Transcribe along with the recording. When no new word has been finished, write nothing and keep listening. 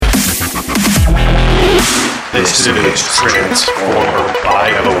Savage Transformer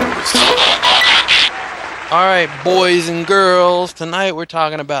Bios. Alright, boys and girls, tonight we're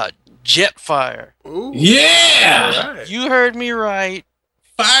talking about Jetfire. Ooh. Yeah! Right. You heard me right.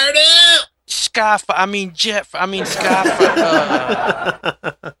 Fired up! Skyfire.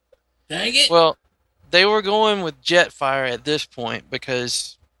 Dang it. Well, they were going with Jetfire at this point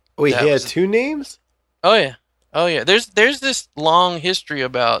because... Wait, that he had was- two names? Oh yeah. There's this long history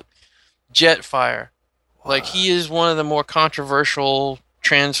about Jetfire. Like, he is one of the more controversial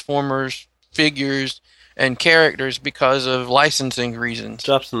Transformers figures and characters because of licensing reasons.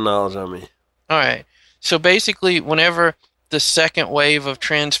 Drop some knowledge on me. Alright. So basically, whenever the second wave of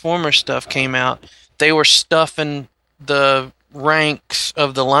Transformer stuff came out, they were stuffing the ranks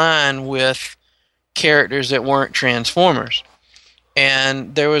of the line with characters that weren't Transformers.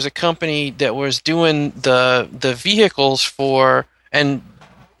 And there was a company that was doing the vehicles for, and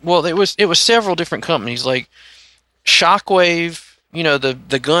well, it was several different companies, like Shockwave, you know,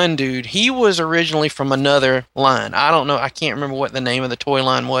 the gun dude. He was originally from another line. I don't know, I can't remember what the name of the toy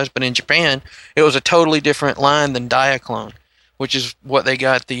line was, but in Japan, it was a totally different line than Diaclone, which is what they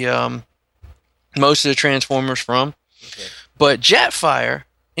got the most of the Transformers from. Okay. But Jetfire,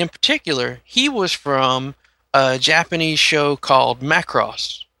 in particular, he was from a Japanese show called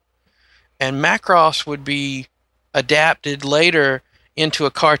Macross. And Macross would be adapted later into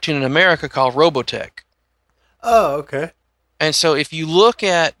a cartoon in America called Robotech. Oh, okay. And so if you look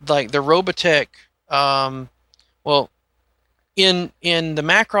at like the Robotech, well, in the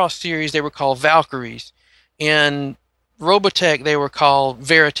Macross series, they were called Valkyries. In Robotech, they were called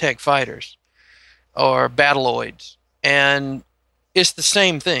Veritech Fighters or Battleoids. And it's the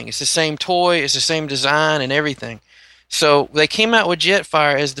same thing. It's the same toy. It's the same design and everything. So they came out with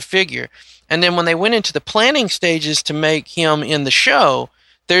Jetfire as the figure. And then when they went into the planning stages to make him in the show,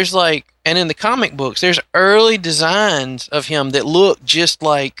 there's like, and in the comic books, there's early designs of him that look just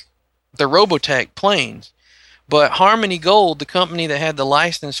like the Robotech planes. But Harmony Gold, the company that had the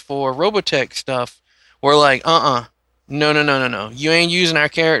license for Robotech stuff, were like, no. You ain't using our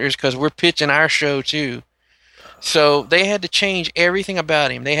characters because we're pitching our show too. So they had to change everything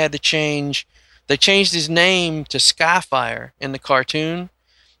about him. They changed his name to Skyfire in the cartoon,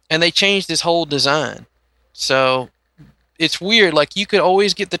 and they changed his whole design. So it's weird. Like, you could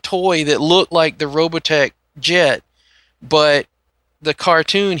always get the toy that looked like the Robotech jet, but the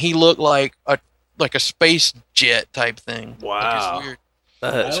cartoon, he looked like a space jet type thing. Wow. Like, it's weird.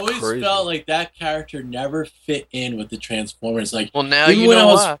 That's I always crazy. felt like that character never fit in with the Transformers. Like, Well, now even you when know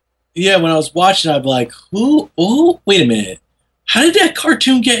I was- why. yeah, when I was watching, I'd be like, who? Oh, wait a minute. How did that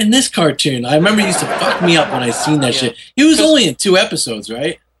cartoon get in this cartoon? I remember it used to fuck me up when I seen that Yeah. shit. He was 'Cause- only in 2 episodes,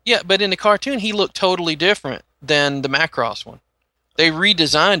 right? Yeah, but in the cartoon, he looked totally different than the Macross one. They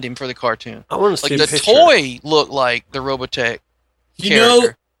redesigned him for the cartoon. I want to see Like, a the picture. toy looked like the Robotech You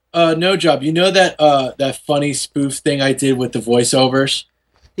character. know, No Job, you know that funny spoof thing I did with the voiceovers?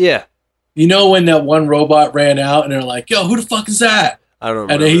 Yeah. You know when that one robot ran out and they're like, yo, who the fuck is that? I don't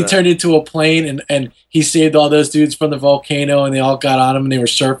remember And then he that. turned into a plane and he saved all those dudes from the volcano and they all got on him and they were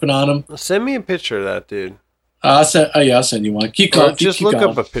surfing on him. Send me a picture of that dude. I'll send you one. Keep going. Just keep look going.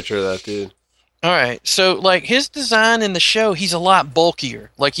 up a picture of that dude. All right, so like his design in the show, he's a lot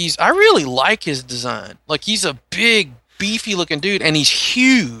bulkier. Like I really like his design. Like, he's a big, beefy looking dude, and he's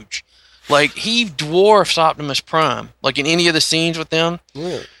huge. Like, he dwarfs Optimus Prime. Like, in any of the scenes with them,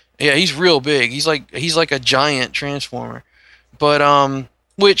 Really? yeah, he's real big. He's like a giant Transformer. But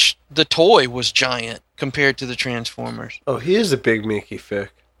which the toy was giant compared to the Transformers. Oh, he is a big Mickey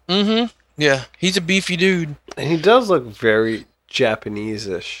Fick. Mm-hmm. Yeah, he's a beefy dude. And he does look very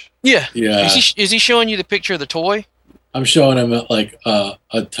Japanese-ish. Yeah. Is he showing you the picture of the toy? I'm showing him like a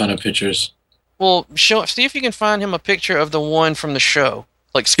ton of pictures. Well, see if you can find him a picture of the one from the show,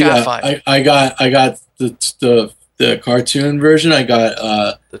 like Skyfire. Yeah, I got the cartoon version. I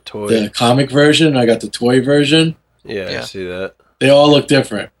got The toy. the comic version. I got the toy version. Yeah, Yeah. I see that. They all look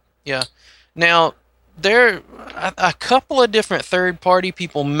different. Now, there a couple of different third-party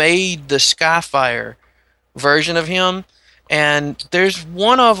people made the Skyfire version of him, and there's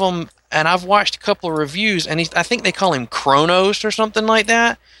one of them, and I've watched a couple of reviews, and I think they call him Kronos or something like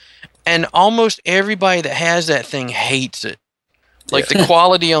that, and almost everybody that has that thing hates it. Like, the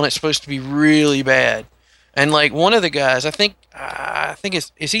quality on it's supposed to be really bad. And like one of the guys, I think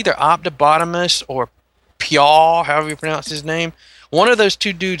it's either Optibotimus or Pyaw, however you pronounce his name. One of those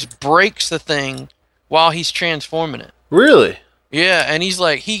two dudes breaks the thing while he's transforming it. Really? Yeah, and he's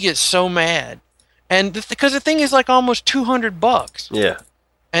like, he gets so mad. And because the thing is like almost $200. Yeah.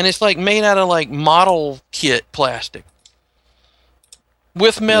 And it's like made out of like model kit plastic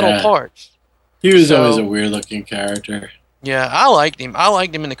with metal Yeah. parts. He was So- always a weird looking character. Yeah, I liked him. I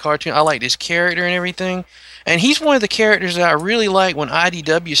liked him in the cartoon. I liked his character and everything. And he's one of the characters that I really like when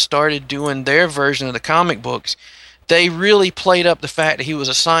IDW started doing their version of the comic books. They really played up the fact that he was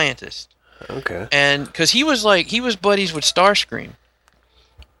a scientist. Okay. And because he was buddies with Starscream.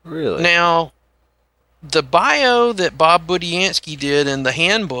 Really? Now, the bio that Bob Budiansky did in the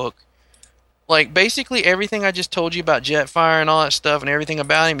handbook, like basically everything I just told you about Jetfire and all that stuff and everything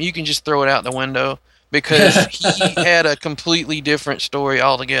about him, you can just throw it out the window because he had a completely different story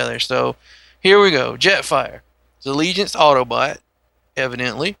altogether. So here we go. Jetfire. It's Allegiance Autobot,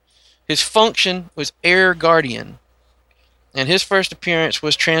 evidently. His function was Air Guardian. And his first appearance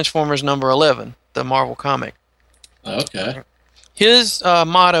was Transformers number 11, the Marvel comic. Okay. His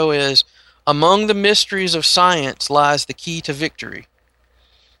motto is, "Among the mysteries of science lies the key to victory."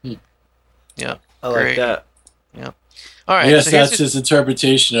 Yeah. I like Great. that. All right. I guess so here's that's his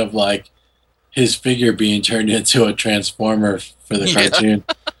interpretation of like his figure being turned into a transformer for the Yeah. cartoon.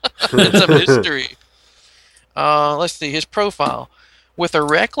 it's a mystery. Let's see his profile. With a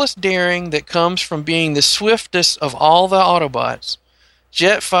reckless daring that comes from being the swiftest of all the Autobots,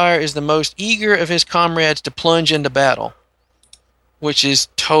 Jetfire is the most eager of his comrades to plunge into battle, which is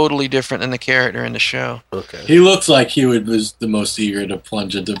totally different than the character in the show. Okay. He looks like he was the most eager to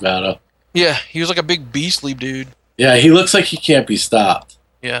plunge into battle. Yeah, he was like a big beastly dude. Yeah, he looks like he can't be stopped.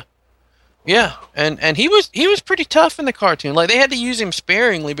 Yeah, and he was pretty tough in the cartoon. Like they had to use him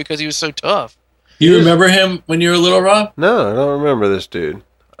sparingly because he was so tough. You remember him when you were little, Rob? No, I don't remember this dude.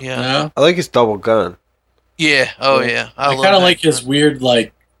 Yeah. No. I like his double gun. Yeah. Oh yeah. I love kind of that like his guy. weird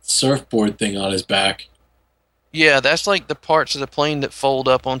like surfboard thing on his back. Yeah, that's like the parts of the plane that fold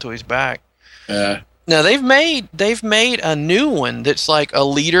up onto his back. Yeah. Now they've made a new one that's like a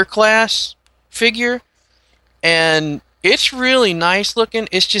leader class figure, and it's really nice looking.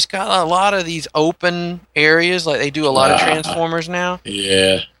 It's just got a lot of these open areas, like they do a lot of Transformers now.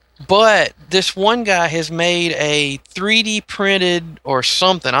 Yeah. But this one guy has made a 3D printed or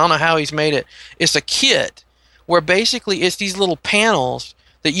something. I don't know how he's made it. It's a kit where basically it's these little panels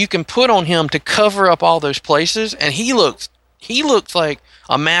that you can put on him to cover up all those places, and he looks like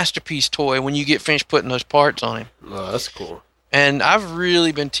a masterpiece toy when you get finished putting those parts on him. Oh, that's cool. And I've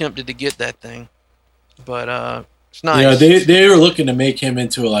really been tempted to get that thing, but it's nice. Yeah, they were looking to make him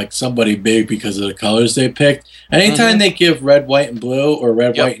into like somebody big because of the colors they picked. Anytime they give red, white, and blue or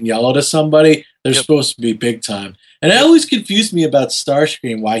red, Yep. white, and yellow to somebody, they're Yep. supposed to be big time. And it always confused me about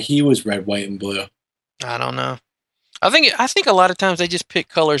Starscream why he was red, white, and blue. I don't know. I think a lot of times they just pick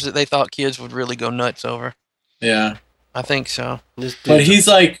colors that they thought kids would really go nuts over. Yeah, I think so. This but dude's he's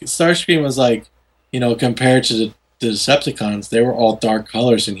like Starscream was like, compared to the Decepticons, they were all dark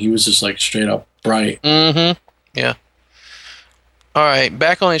colors, and he was just like straight up bright. Mm-hmm. Yeah. All right,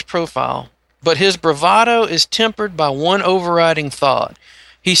 back on his profile. But his bravado is tempered by one overriding thought.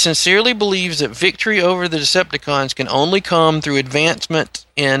 He sincerely believes that victory over the Decepticons can only come through advancement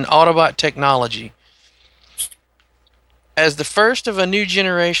in Autobot technology. As the first of a new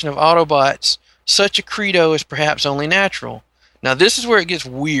generation of Autobots, such a credo is perhaps only natural. Now this is where it gets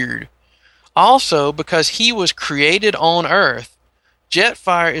weird. Also, because he was created on Earth,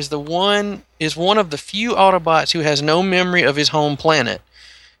 Jetfire is one of the few Autobots who has no memory of his home planet.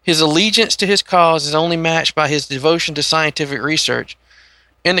 His allegiance to his cause is only matched by his devotion to scientific research.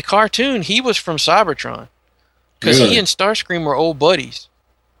 In the cartoon, he was from Cybertron, because Really? he and Starscream were old buddies.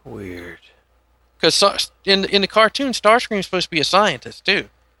 weird. Because in the cartoon, Starscream's supposed to be a scientist too.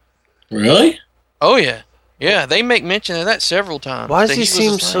 Really? Oh yeah, yeah. They make mention of that several times. Why does that he was a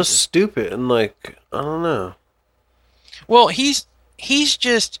seem so scientist. stupid and like I don't know? Well, he's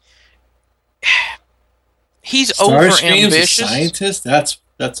just he's over Starscream's a ambitious. scientist? That's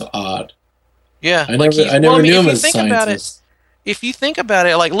odd. Yeah, I like never knew him if as you a think about it, scientist. if you think about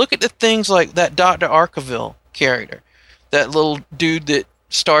it, like look at the things like that Dr. Arkaville character, that little dude that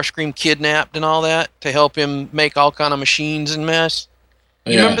Starscream kidnapped and all that to help him make all kind of machines and mess.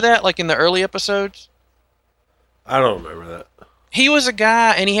 You Yeah. remember that, like in the early episodes? I don't remember that. He was a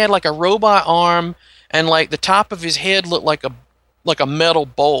guy, and he had like a robot arm, and like the top of his head looked like a metal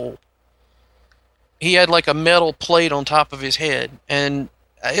bowl. He had like a metal plate on top of his head, and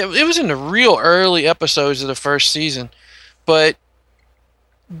it was in the real early episodes of the first season. But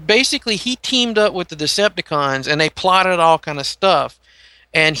basically, he teamed up with the Decepticons, and they plotted all kind of stuff.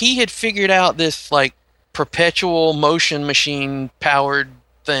 And he had figured out this like perpetual motion machine powered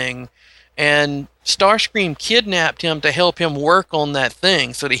thing, and Starscream kidnapped him to help him work on that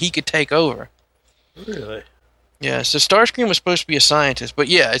thing so that he could take over. Really? Yeah, so Starscream was supposed to be a scientist, but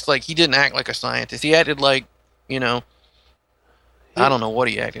yeah, it's like he didn't act like a scientist. He acted like, I don't know what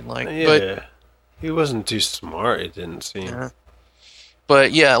he acted like. Yeah. But He wasn't too smart, it didn't seem. Yeah.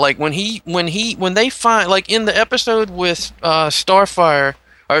 But yeah, like when they find, like in the episode with Starfire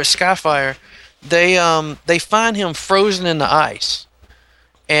or Skyfire, they find him frozen in the ice,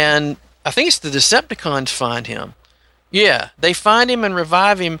 and I think it's the Decepticons find him. Yeah, they find him and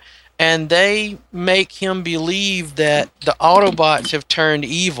revive him, and they make him believe that the Autobots have turned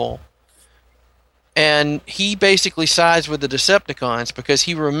evil. And he basically sides with the Decepticons because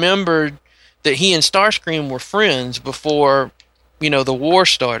he remembered that he and Starscream were friends before, the war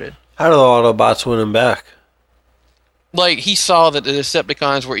started. How do the Autobots win him back? Like, he saw that the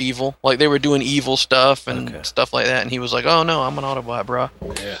Decepticons were evil. Like, they were doing evil stuff and stuff like that. And he was like, oh, no, I'm an Autobot, bro.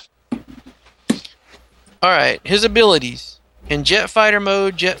 Yeah. All right, his abilities. In Jetfighter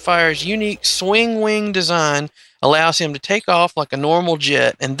mode, Jetfire's unique swing wing design allows him to take off like a normal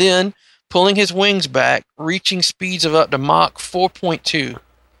jet and then, pulling his wings back, reaching speeds of up to Mach 4.2.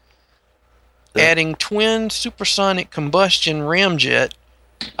 Adding twin supersonic combustion ramjet,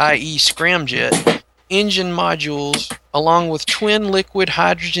 i.e. scramjet, engine modules, along with twin liquid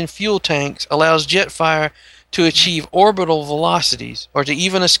hydrogen fuel tanks, allows Jetfire to achieve orbital velocities, or to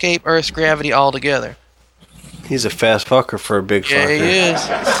even escape Earth's gravity altogether. He's a fast fucker for a big fucker. Yeah, he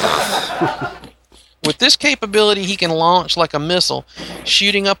is. With this capability, he can launch like a missile,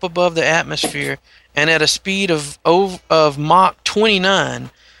 shooting up above the atmosphere, and at a speed of Mach 29,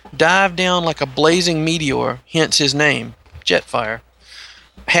 dive down like a blazing meteor, hence his name, Jetfire.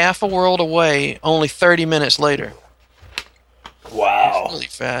 Half a world away, only 30 minutes later. Wow. That's really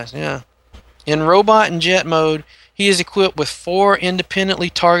fast, yeah. In robot and jet mode, he is equipped with 4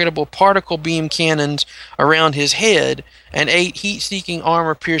 independently targetable particle beam cannons around his head and 8 heat-seeking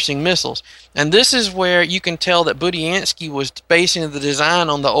armor-piercing missiles. And this is where you can tell that Budiansky was basing the design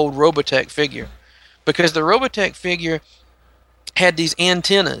on the old Robotech figure. Because the Robotech figure had these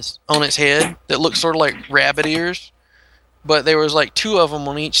antennas on its head that looked sort of like rabbit ears, but there was like 2 of them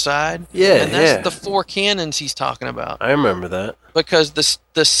on each side. Yeah, and that's the 4 cannons he's talking about. I remember that. Because the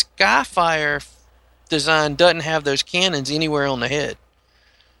Skyfire design doesn't have those cannons anywhere on the head.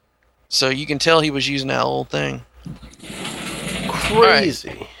 So you can tell he was using that old thing. Crazy.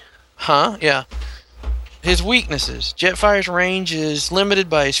 Right. Huh? Yeah. His weaknesses. Jetfire's range is limited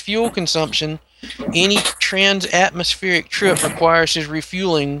by his fuel consumption. Any trans-atmospheric trip requires his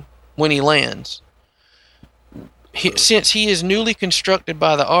refueling when he lands. Since he is newly constructed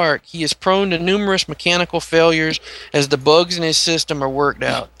by the Ark, he is prone to numerous mechanical failures as the bugs in his system are worked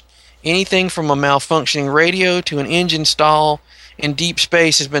out. Anything from a malfunctioning radio to an engine stall in deep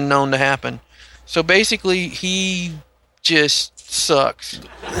space has been known to happen. So basically, he just sucks.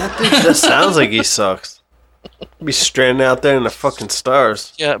 That sounds like he sucks. Be stranded out there in the fucking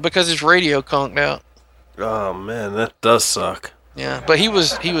stars. Yeah, because his radio conked out. Oh man, that does suck. Yeah, but he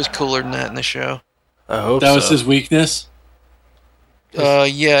was cooler than that in the show. I hope that was his weakness.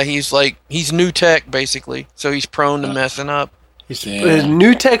 Yeah, he's new tech basically, so he's prone to messing up. His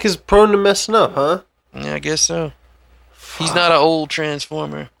new tech is prone to messing up, huh? Yeah, I guess so. He's not an old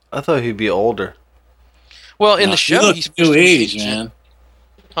Transformer. I thought he'd be older. Well, in the show, he's new age, man.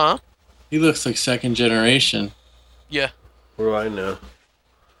 Huh? He looks like second generation. Yeah. What do I know?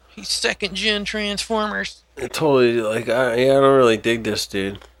 He's second gen Transformers. It totally I don't really dig this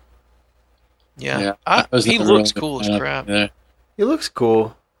dude. Yeah. He looks cool as crap. Yeah. He looks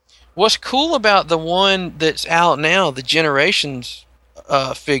cool. What's cool about the one that's out now, the Generations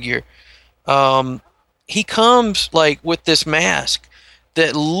figure, he comes like with this mask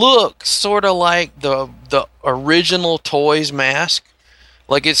that looks sort of like the original Toys mask.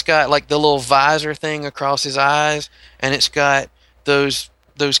 Like it's got like the little visor thing across his eyes, and it's got those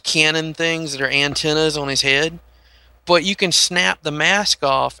cannon things that are antennas on his head. But you can snap the mask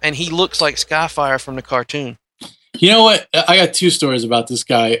off, and he looks like Skyfire from the cartoon. You know what? I got 2 stories about this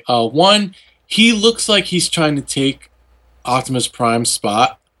guy. One, he looks like he's trying to take Optimus Prime's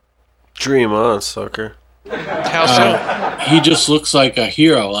spot. Dream on, sucker. How so? He just looks like a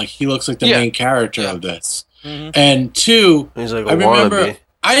hero. Like he looks like the main character of this. Mm-hmm. And 2, he's like I remember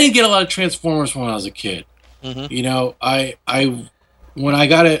I didn't get a lot of Transformers when I was a kid. Mm-hmm. You know, I when I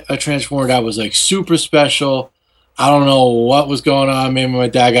got a Transformer that was like super special. I don't know what was going on. Maybe my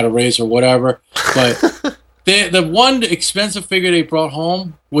dad got a raise or whatever. But the one expensive figure they brought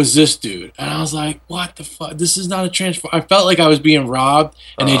home was this dude. And I was like, what the fuck? This is not a Transformer. I felt like I was being robbed.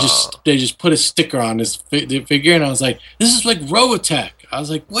 And they just put a sticker on this figure. And I was like, this is like Robotech. I was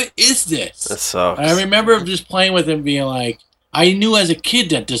like, what is this? That sucks. And I remember just playing with him being like, I knew as a kid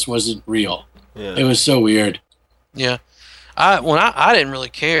that this wasn't real. Yeah. It was so weird. Yeah. I didn't really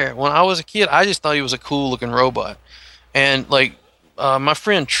care. When I was a kid, I just thought he was a cool looking robot. And like my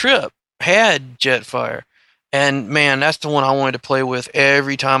friend Trip had Jetfire, and man, that's the one I wanted to play with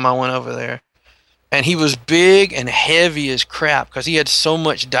every time I went over there. And he was big and heavy as crap because he had so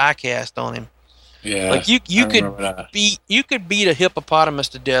much diecast on him. Yeah, like you I could remember that. beat a hippopotamus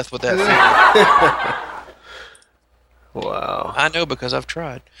to death with that thing. Wow. I know because I've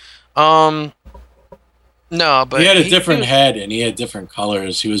tried. No, but He had a different head and he had different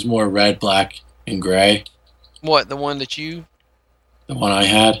colors. He was more red, black, and gray. What, the one that you? The one I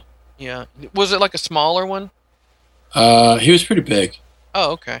had. Yeah, was it like a smaller one? He was pretty big.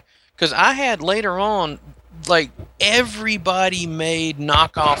 Oh, okay. Because I had later on, like, everybody made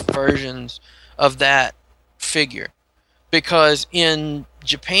knockoff versions of that figure. Because in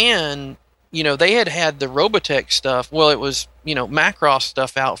Japan, you know, they had the Robotech stuff. Well, it was, you know, Macross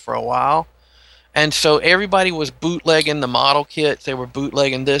stuff out for a while. And so everybody was bootlegging the model kits. They were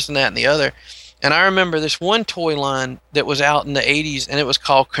bootlegging this and that and the other. And I remember this one toy line that was out in the 80s, and it was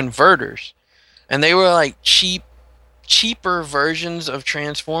called Converters. And they were like cheaper versions of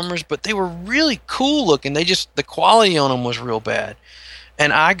Transformers, but they were really cool looking. The quality on them was real bad.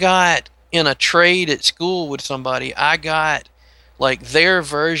 And I got in a trade at school with somebody, I got like their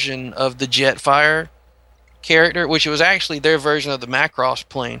version of the Jetfire character, which was actually their version of the Macross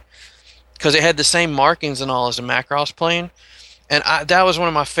plane, because it had the same markings and all as the Macross plane. And that was one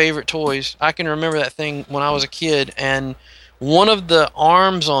of my favorite toys. I can remember that thing when I was a kid, and one of the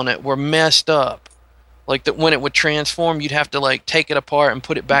arms on it were messed up. Like that, when it would transform, you'd have to like take it apart and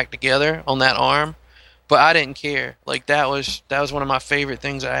put it back together on that arm. But I didn't care. Like that was one of my favorite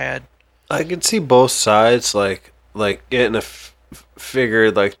things I had. I could see both sides, like getting a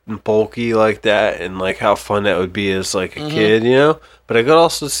figure like bulky like that, and like how fun that would be as like a kid, you know. But I could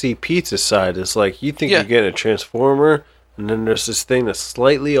also see Pete's side. It's like you think you're getting a Transformer, and then there's this thing that's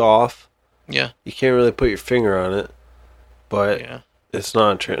slightly off. Yeah. You can't really put your finger on it, but it's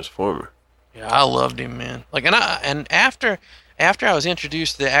not a Transformer. Yeah, I loved him, man. Like, and after I was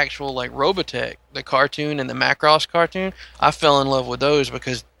introduced to the actual like Robotech, the cartoon and the Macross cartoon, I fell in love with those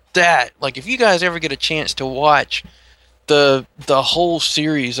because that, like, if you guys ever get a chance to watch the whole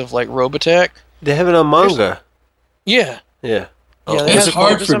series of like Robotech, they have it on manga. Yeah. Yeah. Yeah, It's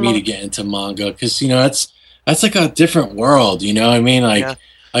hard for me to get into manga because, you know, that's like a different world, you know what I mean? Like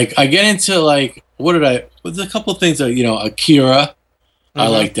I get into like, there's a couple of things that, you know, Akira, I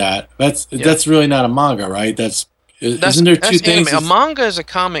like that. That's really not a manga, right? Isn't there two things? Anime. A manga is a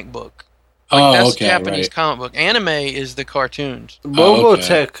comic book. Like, that's Japanese comic book. Anime is the cartoons.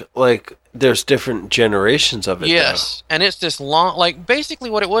 Robotech, like, there's different generations of it. Yes, and it's this long, like, basically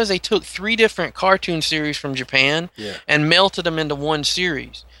what it was, they took 3 different cartoon series from Japan and melted them into one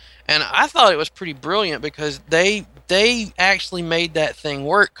series. And I thought it was pretty brilliant because they actually made that thing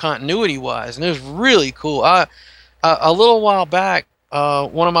work continuity-wise, and it was really cool. A little while back,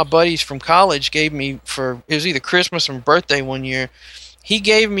 one of my buddies from college gave me, it was either Christmas or birthday one year, he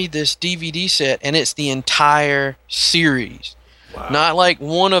gave me this DVD set, and it's the entire series. Wow. Not like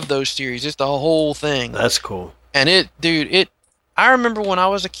one of those series, it's the whole thing. That's cool. And I remember when I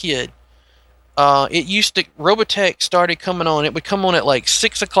was a kid, Robotech started coming on. It would come on at like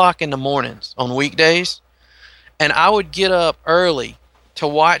 6 o'clock in the mornings on weekdays, and I would get up early to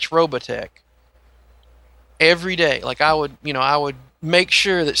watch Robotech every day. Like I would make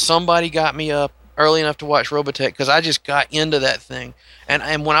sure that somebody got me up early enough to watch Robotech because I just got into that thing.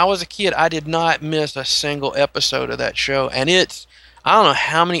 And when I was a kid, I did not miss a single episode of that show. And I don't know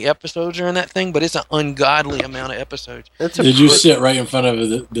how many episodes are in that thing, but it's an ungodly amount of episodes. Did you sit right in front of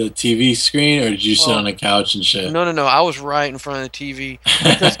the TV screen, or did you sit on a couch and shit? No. I was right in front of the TV.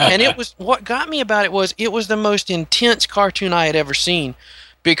 And it was, what got me about it was the most intense cartoon I had ever seen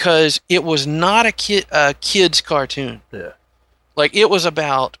because it was not a kid's cartoon. Yeah. Like, it was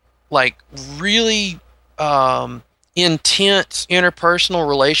about, like, really intense interpersonal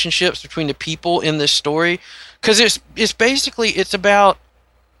relationships between the people in this story. Because it's basically, it's about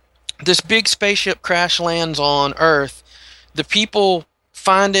this big spaceship crash lands on Earth. The people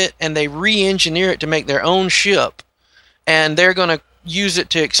find it, and they re-engineer it to make their own ship. And they're going to use it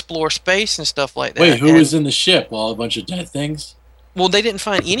to explore space and stuff like that. Wait, who was in the ship? Well, a bunch of dead things? Well, they didn't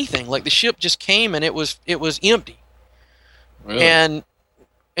find anything. Like, the ship just came, and it was empty. Really? And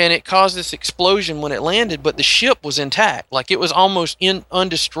it caused this explosion when it landed, but the ship was intact. Like, it was almost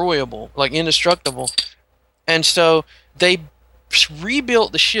undestroyable, like indestructible. And so they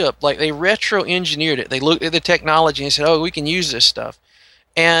rebuilt the ship, like they retro-engineered it. They looked at the technology and said, oh, we can use this stuff.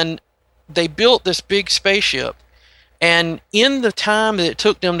 And they built this big spaceship. And in the time that it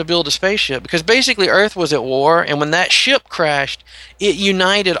took them to build a spaceship, because basically Earth was at war, and when that ship crashed, it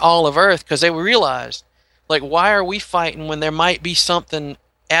united all of Earth because they realized, like, why are we fighting when there might be something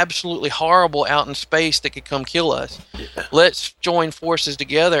absolutely horrible out in space that could come kill us. Let's join forces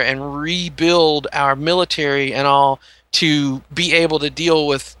together and rebuild our military and all to be able to deal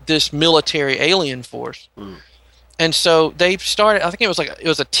with this military alien force. And so they started, I think it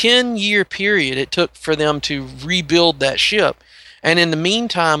was a 10-year period it took for them to rebuild that ship. And in the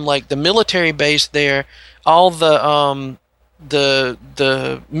meantime, like the military base there, all the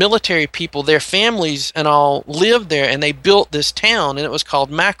military people, their families and all lived there, and they built this town, and it was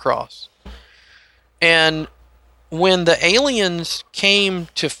called Macross. And when the aliens came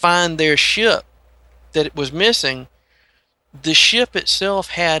to find their ship that it was missing, the ship itself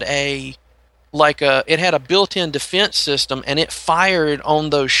had it had a built-in defense system, and it fired on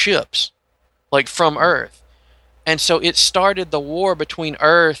those ships, like from Earth. And so it started the war between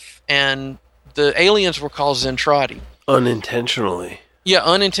Earth and the aliens were called Zentradi. Unintentionally. Yeah,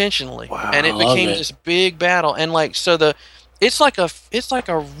 unintentionally. Wow, and it I love became it. this big battle. And like it's like a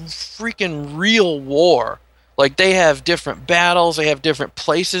freaking real war. Like they have different battles, they have different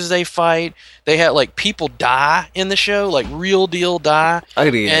places they fight. They have like people die in the show, like real deal die. I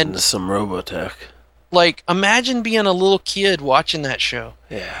gotta get And- into some Robotech. Like imagine being a little kid watching that show.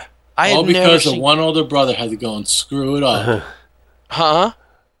 Yeah. I All had never because the seen one older brother had to go and screw it up. Huh?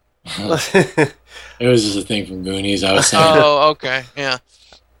 It was just a thing from Goonies. I was saying. Oh, okay. Yeah.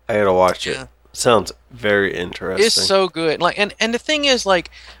 I gotta watch it. Yeah. Sounds very interesting. It's so good. Like, and the thing is,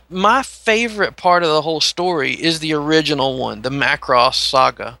 like, my favorite part of the whole story is the original one, the Macross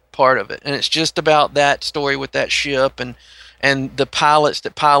saga part of it, and it's just about that story with that ship and the pilots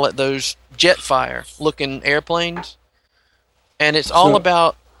that pilot those Jetfire-looking airplanes, and it's all So-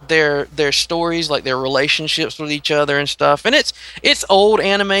 about their stories, like their relationships with each other and stuff. And it's old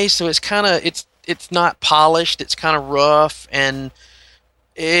anime, so it's kind of it's not polished. It's kind of rough and.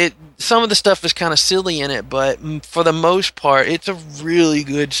 Some of the stuff is kind of silly in it, but for the most part, it's a really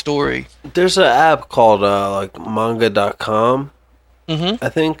good story. There's an app called like manga.com, Mm-hmm. I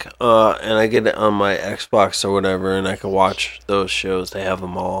think, and I get it on my Xbox or whatever, and I can watch those shows. They have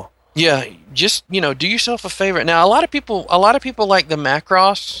them all. Yeah, just do yourself a favor. Now, a lot of people like the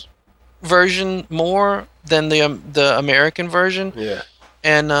Macross version more than the American version. Yeah.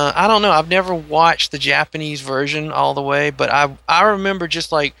 And I don't know. I've never watched the Japanese version all the way, but I remember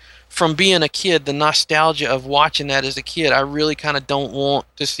just like from being a kid, the nostalgia of watching that as a kid. I really kind of don't want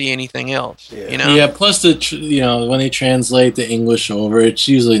to see anything else. Yeah. You know? Yeah. Plus when they translate the English over, it's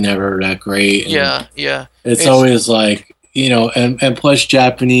usually never that great. And Yeah. Yeah. It's always like and plus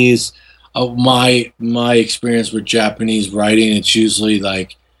Japanese. My experience with Japanese writing, it's usually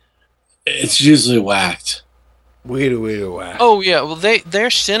whacked. Weeda whack. Oh yeah. Well, their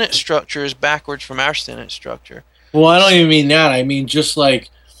sentence structure is backwards from our sentence structure. Well, I don't even mean that. I mean just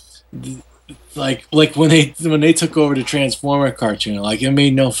like when they took over the Transformer cartoon, like it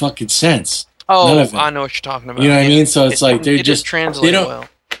made no fucking sense. None Oh, of it. I know what you're talking about. You know what I Yeah. mean? So it's like it just translate they don't well.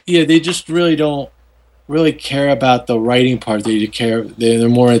 yeah, they just really don't really care about the writing part. They're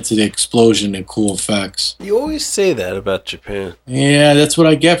more into the explosion and cool effects. You always say that about Japan. Yeah, that's what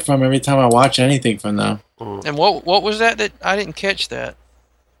I get from every time I watch anything from them. And what was that I didn't catch that?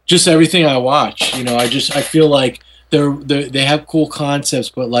 Just everything I watch, I feel like they have cool concepts,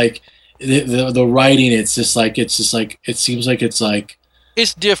 but like the writing, it seems like it's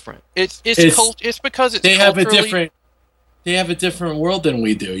It's different. It's because it's they have culturally- they have a different world than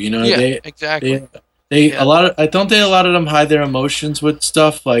we do. Yeah, exactly. They Yeah. a lot of them hide their emotions with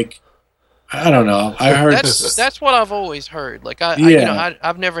stuff like I don't know. I heard That's what I've always heard. Like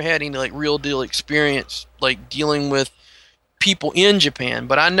I've never had any like real deal experience like dealing with people in Japan,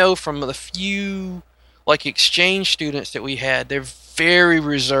 but I know from the few like exchange students that we had, they're very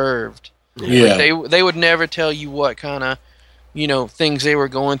reserved. yeah. They would never tell you what kind of things they were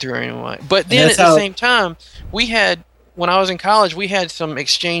going through or anyway. But And then that's at the how- same time, when I was in college, we had some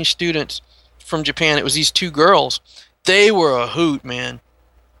exchange students from Japan. It was these two girls. They were a hoot, man.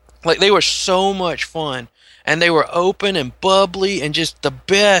 Like they were so much fun, and they were open and bubbly and just the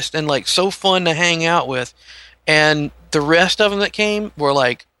best and like so fun to hang out with. And the rest of them that came were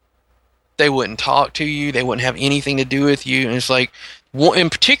like, they wouldn't talk to you. They wouldn't have anything to do with you. And it's like,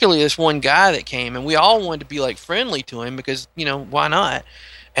 and particularly this one guy that came, and we all wanted to be like friendly to him because why not?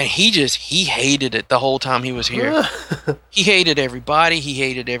 And he hated it the whole time he was here. He hated everybody. He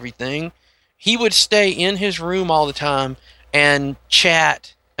hated everything. He would stay in his room all the time and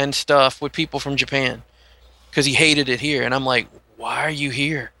chat and stuff with people from Japan because he hated it here. And I'm like, why are you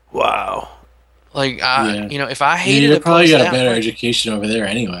here? Wow. Like, Yeah. if I hated They a probably place got a that better much, education over there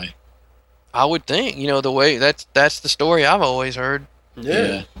anyway. I would think, the way that's the story I've always heard.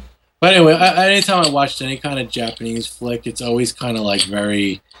 Yeah. But anyway, anytime I watched any kind of Japanese flick, it's always kind of like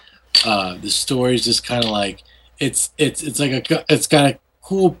very. The story's just kind of like it's like it's got a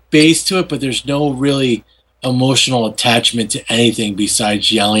cool base to it, but there's no really emotional attachment to anything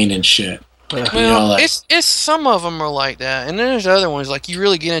besides yelling and shit. Well, like, it's some of them are like that, and then there's other ones like you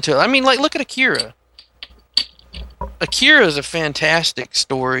really get into it. I mean, like look at Akira. Akira is a fantastic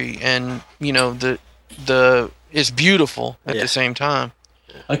story, and the is beautiful at the same time.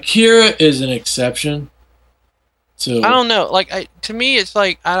 Akira is an exception. To I don't know. Like to me, it's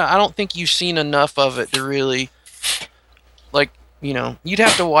like I don't think you've seen enough of it to really like you'd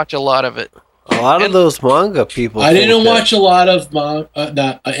have to watch a lot of it. A lot of those manga people. I didn't watch a lot of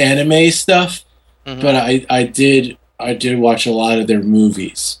anime stuff, but I did watch a lot of their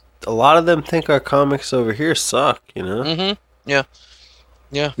movies. A lot of them think our comics over here suck, Yeah.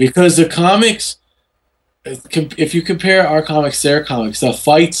 Because the comics, if you compare our comics to their comics, the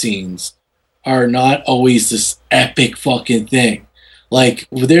fight scenes are not always this epic fucking thing. Like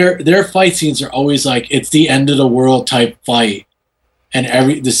their fight scenes are always like it's the end of the world type fight.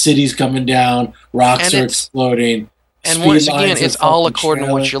 And the city's coming down, rocks are exploding. And once again, it's all according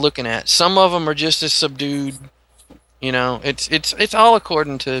to what you're looking at. Some of them are just as subdued. It's all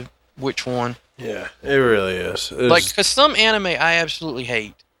according to which one. Yeah, it really is. Because some anime I absolutely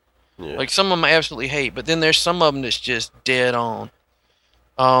hate. Yeah. Like some of them I absolutely hate, but then there's some of them that's just dead on.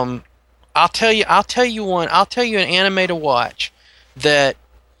 I'll tell you one. I'll tell you an anime to watch that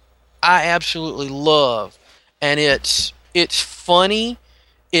I absolutely love, and it's funny,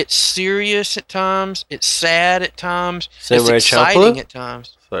 it's serious at times, it's sad at times, it's exciting at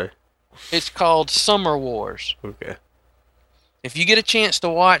times. Sorry. It's called Summer Wars. Okay. If you get a chance to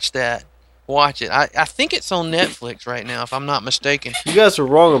watch that, watch it. I think it's on Netflix right now, if I'm not mistaken. You guys are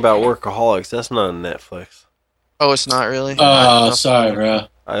wrong about Workaholics. That's not on Netflix. Oh, it's not really? Oh, sorry, bro.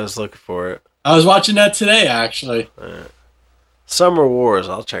 I was looking for it. I was watching that today, actually. Summer Wars.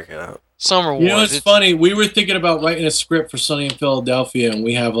 I'll check it out. Summer Wars. You know, it's funny. We were thinking about writing a script for Sunny in Philadelphia, and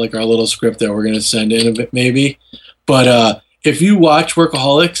we have like our little script that we're going to send in a bit, maybe. But if you watch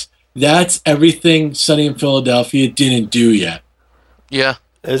Workaholics, that's everything Sunny in Philadelphia didn't do yet. Yeah.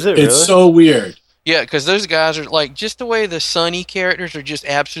 Is it really? It's so weird. Yeah, because those guys are like just the way the Sunny characters are just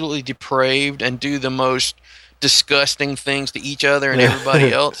absolutely depraved and do the most disgusting things to each other and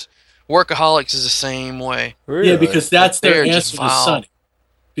everybody else. Workaholics is the same way. Really? Yeah, because that's their answer to Sunny.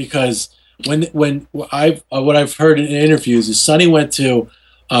 Because what I've heard in interviews is Sunny went to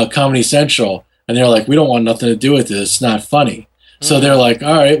Comedy Central and they're like, we don't want nothing to do with this. It's not funny. So they're like,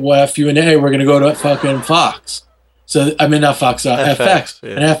 all right, well, F you and A, we're going to go to fucking Fox. So, I mean, not Fox, FX.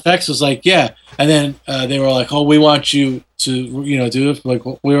 Yeah. And FX was like, yeah. And then they were like, oh, we want you to, do it. Like,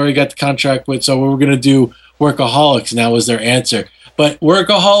 we already got the contract with, so we're going to do Workaholics. And that was their answer. But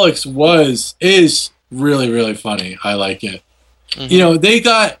Workaholics is really, really funny. I like it.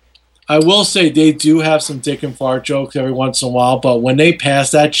 Mm-hmm. I will say they do have some dick and fart jokes every once in a while, but when they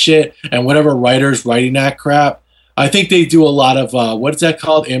pass that shit and whatever writer's writing that crap, I think they do a lot of, what is that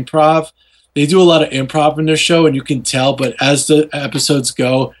called? Improv. They do a lot of improv in their show, and you can tell, but as the episodes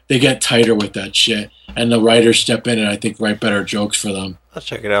go, they get tighter with that shit. And the writers step in and I think write better jokes for them. I'll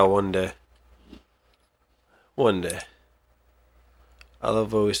check it out one day. One day. I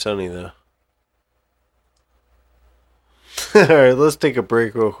love Always Sunny, though. Alright, let's take a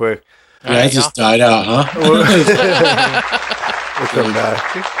break real quick. Yeah, I just died out, huh? We'll come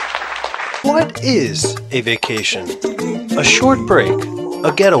back. What is a vacation? A short break,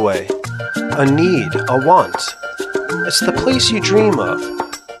 a getaway, a need, a want. It's the place you dream of.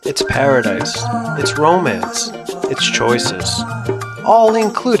 It's paradise. It's romance. It's choices. All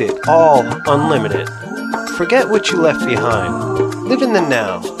included, all unlimited. Forget what you left behind. Live in the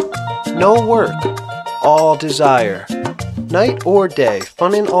now. No work. All desire. Night or day,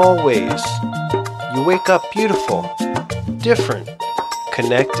 fun in all ways. You wake up beautiful, different,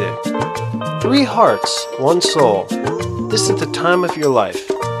 connected. 3 hearts, 1 soul. This is the time of your life.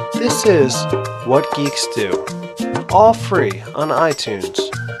 This is What Geeks Do. All free on iTunes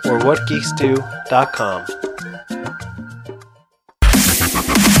or whatgeeksdo.com.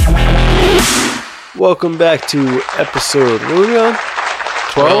 Welcome back to episode, what are we on?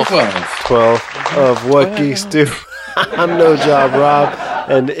 12? 12 of What Geeks Do. I'm No Job Rob,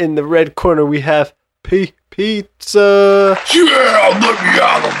 and in the red corner we have Pizza. Yeah, let me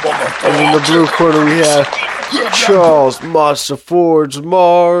out of motherfucker. And in the blue corner we have Charles Monster Forge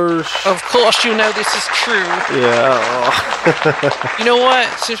Marsh. Of course you know this is true. Yeah. You know what?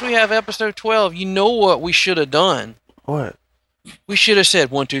 Since we have episode 12, you know what we should have done? What? We should have said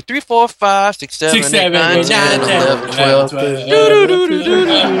 1, 2, 3, 4, 5, 6, 7, 6, 8, 9, 10, 11, 12. 1,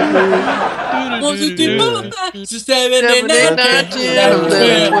 2, 3, 4, 5, 6, 7, 8, 9, 10,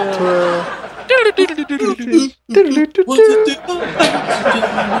 11, 12.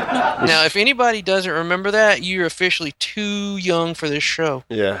 Now, if anybody doesn't remember that, you're officially too young for this show.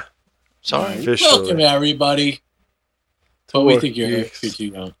 Yeah. Sorry. Officially. Welcome, everybody. But we think you're too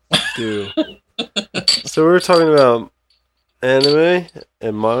young. Dude. So we were talking about anime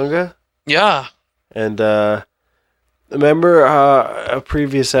and manga. Yeah. And remember a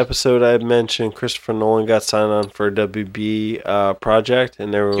previous episode I had mentioned Christopher Nolan got signed on for a WB project,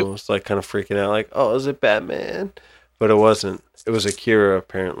 and everyone was like kind of freaking out, like, "Oh, is it Batman?" But it wasn't. It was Akira,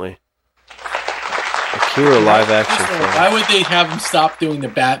 apparently. Akira live action film. Why would they have him stop doing the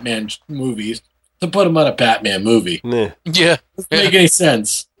Batman movies to put him on a Batman movie? Yeah. Yeah. Doesn't make any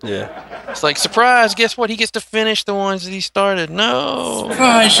sense. Yeah. It's like, surprise, guess what? He gets to finish the ones that he started. No.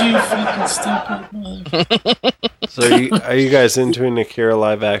 Gosh, you fucking stupid mother. So are you guys into an Akira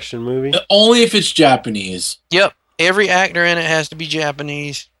live action movie? Only if it's Japanese. Yep. Every actor in it has to be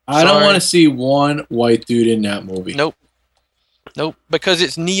Japanese. I don't Sorry. want to see one white dude in that movie. Nope. Because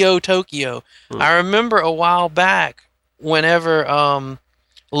it's Neo Tokyo. I remember a while back whenever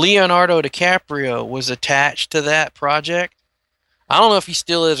Leonardo DiCaprio was attached to that project. I don't know if he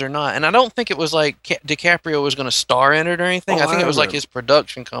still is or not. And I don't think it was like DiCaprio was going to star in it or anything. Oh, I think I it was like remember. his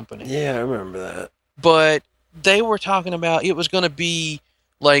production company. Yeah, I remember that. But they were talking about it was going to be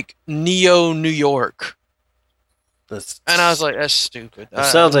like Neo New York. And I was like, that's stupid. It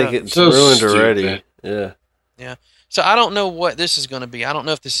sounds like it's So ruined stupid. already. Yeah. So I don't know what this is going to be. I don't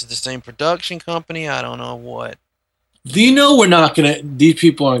know if this is the same production company. I don't know what. Do you know these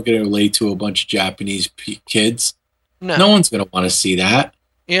people aren't going to relate to a bunch of Japanese kids? No. No one's going to want to see that.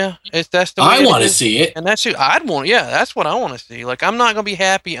 Yeah, that's the way I it want to is. see it. And that's who I'd want. Yeah, that's what I want to see. Like, I'm not going to be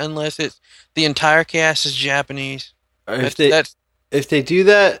happy unless it's the entire cast is Japanese. If That's they do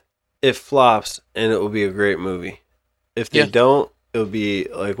that, it flops and it will be a great movie. If they Yeah. don't, it'll be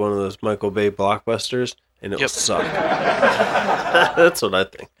like one of those Michael Bay blockbusters and it will Yep. suck. That's what I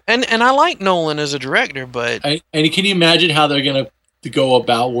think. and I like Nolan as a director, but And can you imagine how they're going to go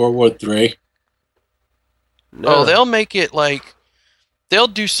about World War III? No. they'll make it like they'll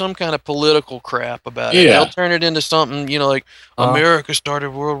do some kind of political crap about it. Yeah. They'll turn it into something, like America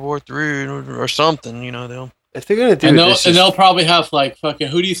started World War III or something. They'll. If they're gonna do And it, they'll, this and is- they'll probably have like fucking.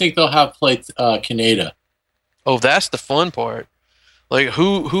 Who do you think they'll have play Kaneda? Oh, that's the fun part. Like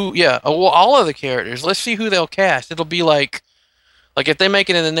who? Yeah. Oh, well, all of the characters. Let's see who they'll cast. It'll be like if they make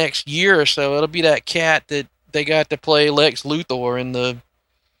it in the next year or so, it'll be that cat that they got to play Lex Luthor in the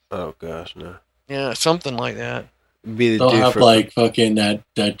oh gosh, no. something like that. Be the They'll dude have from- like fucking that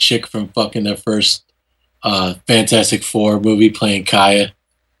chick from fucking the first Fantastic Four movie playing Kaya.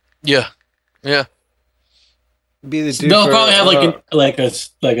 Yeah. Yeah. be the dude. They'll from, probably have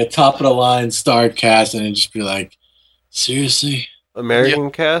like a top of the line star cast, and it'd just be like, seriously,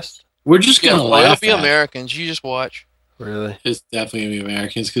 American cast. we're just Yeah, gonna well, it'll laugh. be at it. Americans. You just watch. Really? It's definitely gonna be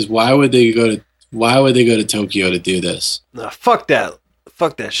Americans because why would they go to Tokyo to do this? No, fuck that.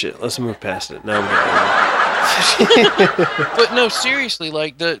 Fuck that shit. Let's move past it. Now But no, seriously,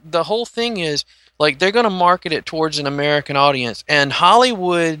 like the whole thing is like they're going to market it towards an American audience, and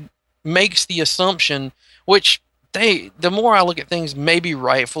Hollywood makes the assumption, which the more I look at things, maybe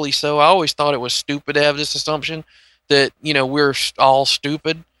rightfully so. I always thought it was stupid to have this assumption that we're all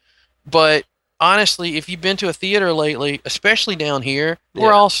stupid, but honestly, if you've been to a theater lately, especially down here, we're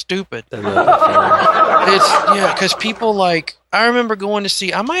Yeah. all stupid. They're not that far. Because people I remember going to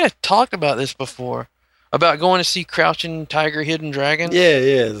see. I might have talked about this before. About going to see Crouching Tiger, Hidden Dragon. Yeah,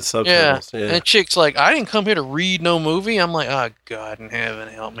 the subtitles. Yeah. And the chick's like, I didn't come here to read no movie. I'm like, oh, God in heaven,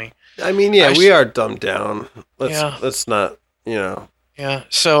 help me. I mean, yeah, we are dumbed down. Let's not, Yeah.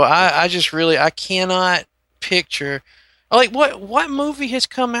 So I just really, I cannot picture, like, what movie has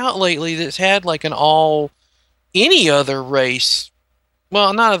come out lately that's had, like, any other race?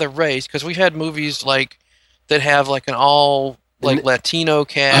 Well, not other race, because we've had movies, like, that have, like, an all, like, Latino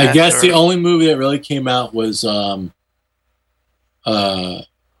cast. I guess the only movie that really came out was that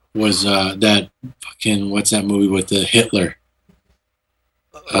fucking what's that movie with the Hitler?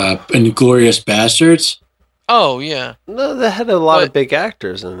 Inglourious Bastards. Oh, yeah. No, they had a lot of But- big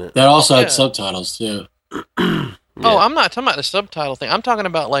actors in it. That also Yeah. had subtitles too. Oh, I'm not talking about the subtitle thing. I'm talking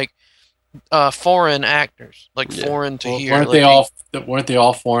about, like, foreign actors, like Yeah. foreign to Well, here. weren't they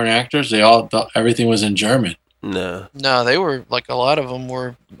all foreign actors? Everything was in German. No. No, they were like a lot of them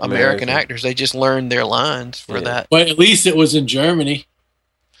were American American. actors. They just learned their lines for Yeah. that. But at least it was in Germany.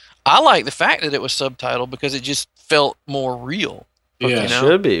 I like the fact that it was subtitled because it just felt more real. Yeah, You know?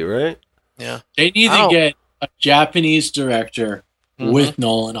 Should be, right? Yeah. they need I to don't- get a Japanese director Mhm. with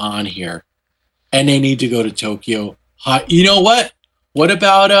Nolan on here, and they need to go to Tokyo. You know what? What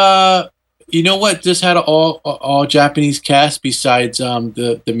about You know what? This had all Japanese cast besides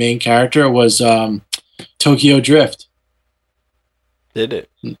the main character was Tokyo Drift. Did it?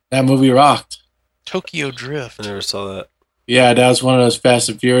 That movie rocked. Tokyo Drift. I never saw that. Yeah, that was one of those Fast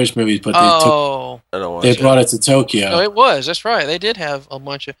and Furious movies, but Oh. I don't watch they it. brought it to Tokyo. No, it was. That's right. They did have a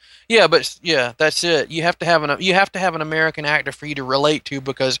bunch of that's it. You have to have an American actor for you to relate to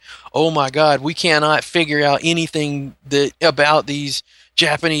because oh my God, we cannot figure out anything about these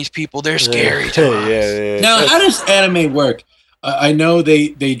Japanese people. They're scary to us. yeah. Now, how does anime work? I know they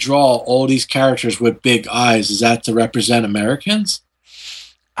draw all these characters with big eyes. Is that to represent Americans?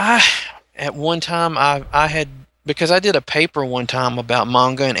 At one time I had because I did a paper one time about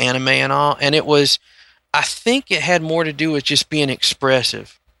manga and anime and all, and I think it had more to do with just being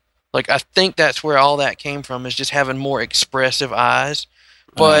expressive. Like I think that's where all that came from is just having more expressive eyes.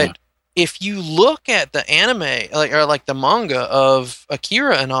 But if you look at the anime like the manga of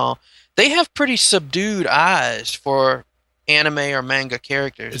Akira and all, they have pretty subdued eyes for anime or manga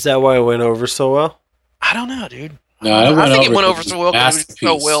characters. Is that why it went over so well? I don't know, dude. No, I think it went over so well because it was so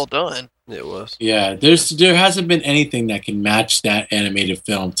masterpiece. well done. It was. Yeah, there hasn't been anything that can match that animated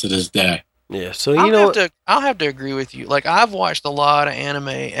film to this day. Yeah. So you know, I'll have to agree with you. Like I've watched a lot of anime,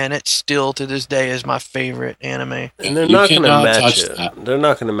 and it's still to this day is my favorite anime. and they're You not going to cannot match touch it. that. They're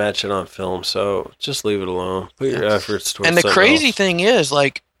not going to match it on film. So just leave it alone. Put your efforts towards. And the something crazy else. thing is,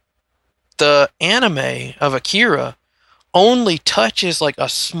 like, the anime of Akira only touches like a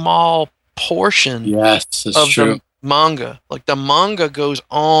small portion Yes, that's of true. the manga. Like the manga goes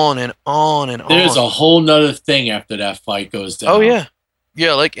on and on and There's on. a whole nother thing after that fight goes down. Oh yeah,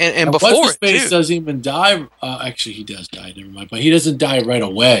 yeah. Like and before What's his it face too. doesn't even die. Actually, he does die. Never mind. But he doesn't die right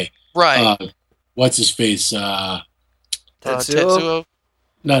away. Right. What's his face? Tetsuo? Tetsuo.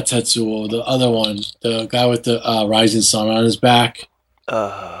 Not Tetsuo. The other one. The guy with the rising sun on his back.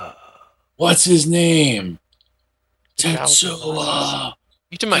 What's his name? Tetsuo.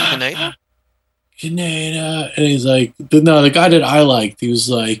 You talking about Kaneda? Kaneda. And he's like, the guy that I liked, he was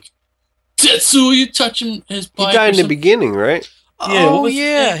like, Tetsuo, you touching his He bike? died or in the something?" beginning, right? Yeah, what Oh was his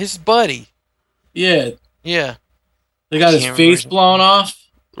yeah, name? his buddy. Yeah, Yeah. they got his Can't face remember. blown off.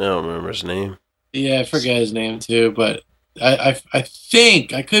 I don't remember his name. Yeah, I forget his name too, but I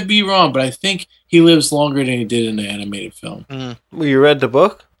think I could be wrong, but I think he lives longer than he did in the animated film. Well, you read the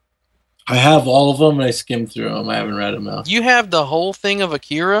book? I have all of them, and I skimmed through them. I haven't read them out. You have the whole thing of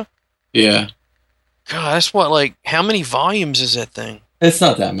Akira? Yeah, God, that's what, like, how many volumes is that thing? it's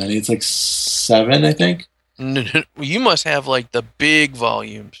not that many. It's like 7, I think. You must have, like, the big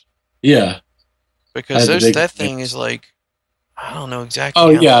volumes. Yeah. Because I have the big that thing things. is, like, I don't know exactly.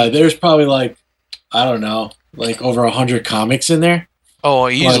 Oh how yeah, many- there's probably like I don't know, like over 100 comics in there. Oh,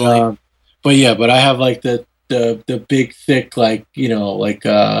 easily. But I have like the big thick like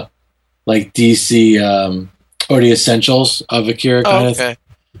DC or the essentials of Akira kind Oh, of. okay.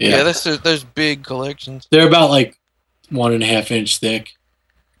 Yeah, that's those big collections. They're about like 1.5 inch thick.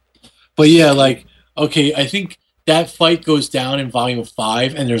 But yeah, like okay, I think that fight goes down in volume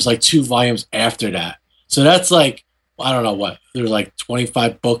 5, and there's like 2 volumes after that. So that's like I don't know what. There's like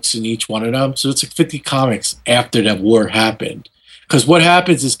 25 books in each one of them. So it's like 50 comics after that war happened. Because what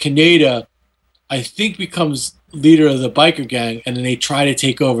happens is Kaneda, I think, becomes leader of the biker gang, and then they try to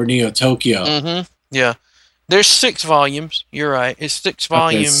take over Neo Tokyo. Mm-hmm. Yeah. There's 6 volumes. You're right. It's 6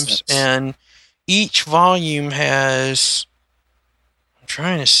 volumes, 6. and each volume has. I'm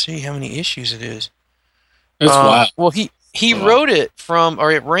trying to see how many issues it is. That's wild. Well, he Wow. wrote it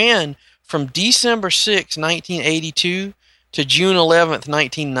it ran from December 6, 1982 to June 11th,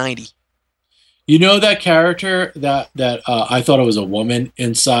 1990. You know that character that I thought it was a woman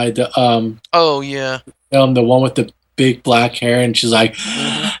inside the Oh, yeah. the one with the big black hair, and she's like,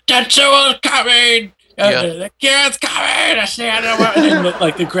 "Tetsuo's coming! Yeah. The kid's coming!" I say, I don't know. And then,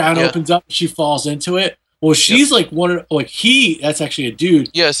 like the ground Yeah. opens up, and she falls into it. Well, she's like one of that's actually a dude.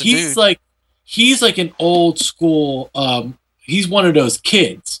 Yeah, it's a dude. He's like an old school. He's one of those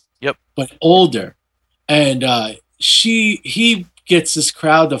kids. Yep. But older, and he gets this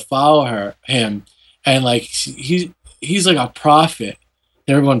crowd to follow him, and like he's like a prophet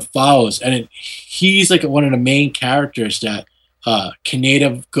that everyone follows, and he's like one of the main characters that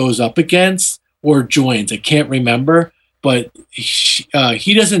Kaneda goes up against or joins. I can't remember, but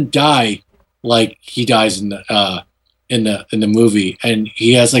he doesn't die like he dies in the movie, and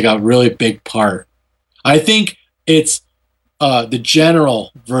he has like a really big part. I think it's the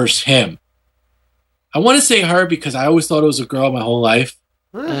general versus him. I want to say her because I always thought it was a girl my whole life.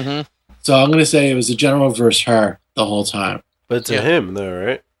 Mm-hmm. So I'm going to say it was the general versus her the whole time. But it's a him, though,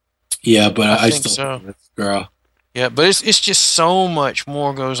 right? Yeah, but I think still so. think it's a girl. Yeah, but it's just so much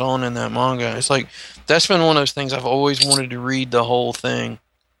more goes on in that manga. It's like that's been one of those things I've always wanted to read the whole thing.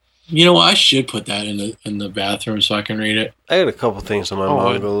 You know what? I should put that in the bathroom so I can read it. I got a couple things on my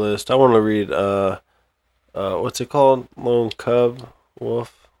manga list. I want to read, what's it called? Lone Cub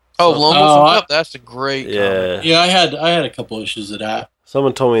Wolf? Oh, Lone Wolf and Cub, that's a great comic. Yeah, I had a couple issues of that.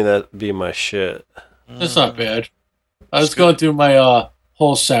 Someone told me that'd be my shit. That's not bad. I was going through my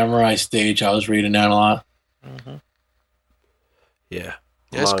whole samurai stage. I was reading that a lot. Mm-hmm. Yeah.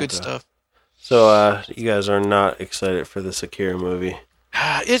 That's good stuff. So, you guys are not excited for this Akira movie?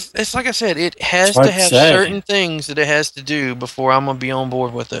 It's like I said, it has to have certain things that it has to do before I'm going to be on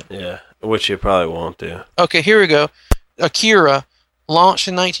board with it. Yeah, which you probably won't do. Okay, here we go. Akira, launched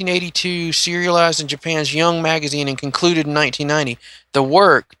in 1982, serialized in Japan's Young magazine, and concluded in 1990. The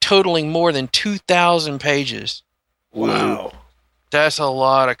work totaling more than 2,000 pages. Wow. That's a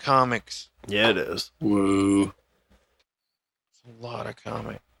lot of comics. Yeah, it is. Woo. A lot of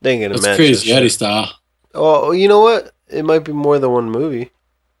comics. That's crazy Eddie style. Oh, you know what? It might be more than one movie.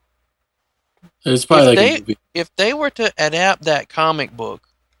 It's probably a movie. If they were to adapt that comic book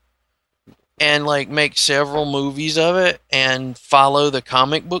and like make several movies of it and follow the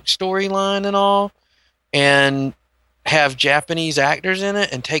comic book storyline and all, and have Japanese actors in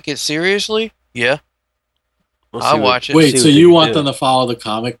it and take it seriously, yeah, I'll watch it. Wait, so you want them to follow the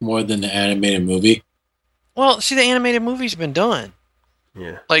comic more than the animated movie? Well, see, the animated movie's been done.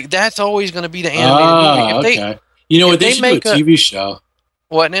 Yeah, like that's always going to be the animated movie. Okay. You know what? They should do a TV show.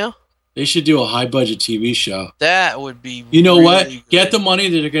 What now? They should do a high budget TV show. That would be. You know really what? good. Get the money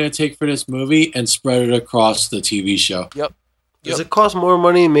that they're going to take for this movie and spread it across the TV show. Yep. Does it cost more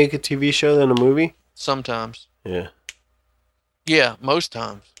money to make a TV show than a movie? Sometimes. Yeah. Yeah, most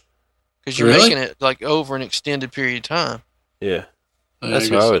times. Because you're making it like over an extended period of time. Yeah. That's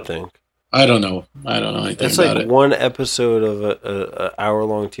what I would think. I don't know. I don't know anything it's about like it. One episode of a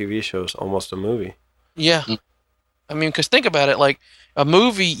hour-long TV show is almost a movie. Yeah. I mean, because think about it. Like, a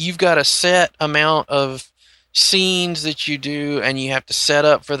movie, you've got a set amount of scenes that you do, and you have to set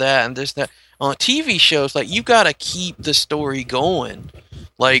up for that and this, that. On TV shows, like, you've got to keep the story going.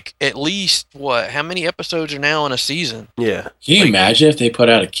 Like, at least, how many episodes are now in a season? Yeah. Can you imagine if they put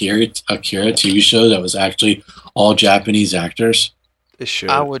out a Akira TV show that was actually all Japanese actors? They should.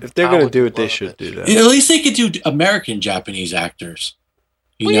 If they're going to do it, they should do that. At least they could do American Japanese actors.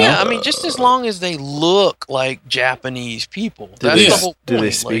 You know? Yeah, I mean, just as long as they look like Japanese people. That's the whole point. Do they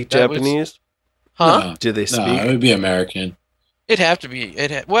speak Japanese? Huh? Do they speak? No, it would be American. It'd have to be.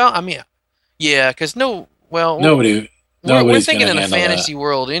 Well, I mean, yeah, because we're thinking in a fantasy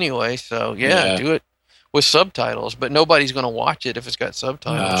world anyway, so do it with subtitles, but nobody's going to watch it if it's got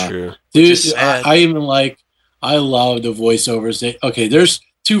subtitles. True. Dude, I love the voiceovers. There's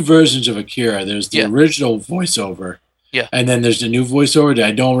two versions of Akira. There's the original voiceover. Yeah. And then there's the new voiceover that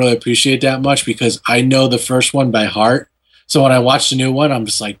I don't really appreciate that much because I know the first one by heart. So when I watch the new one, I'm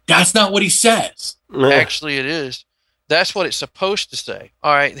just like, that's not what he says. Actually, it is. That's what it's supposed to say.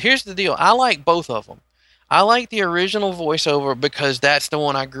 All right, here's the deal. I like both of them. I like the original voiceover because that's the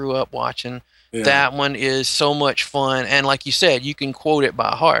one I grew up watching. Yeah. That one is so much fun. And like you said, you can quote it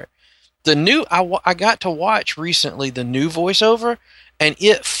by heart. The new, I got to watch recently the new voiceover, and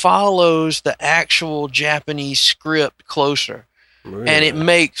it follows the actual Japanese script closer. Really? And it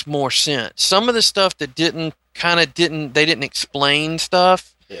makes more sense. Some of the stuff that they didn't explain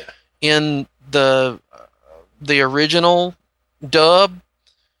stuff in the original dub,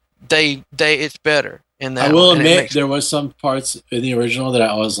 it's better in that. I will admit there was some parts in the original that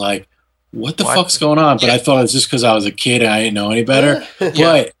I was like, what the fuck's going on? But I thought it was just because I was a kid and I didn't know any better.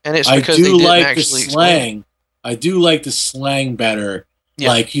 But and it's I do like the slang. I do like the slang better. Yeah.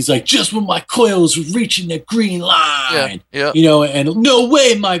 Like, he's like, just when my coils were reaching the green line. Yeah. You know, and no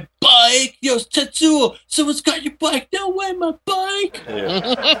way, my bike. Yo, Tetsuo, someone's got your bike. No way, my bike.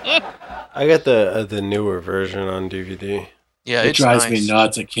 Yeah. I got the newer version on DVD. Yeah, it drives me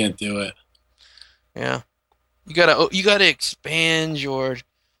nuts. I can't do it. Yeah. You gotta expand your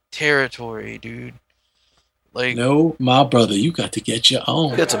territory, dude. Like, no, my brother, you got to get your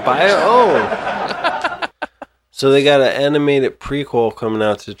own. You got to buy your own. So they got an animated prequel coming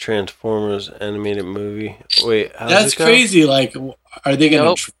out to Transformers animated movie. Wait, that's crazy. Like, are they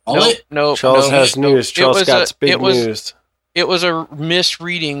going to troll it? No. Charles has news. Charles got big news. It was a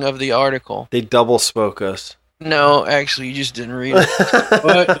misreading of the article. They double spoke us. No, actually, you just didn't read it.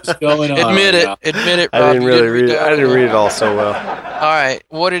 What is going on? Admit right it. now? Admit it, I Rob. didn't You really read it. that I didn't at read it all. all so well. All right,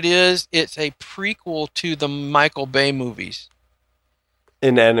 what it is, it's a prequel to the Michael Bay movies.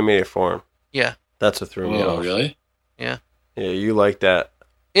 In animated form. Yeah. That's what threw me Oh, off. really? Yeah, you like that.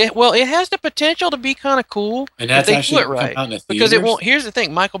 It has the potential to be kind of cool And if that's they do actually it right. out in the Because theaters? here's the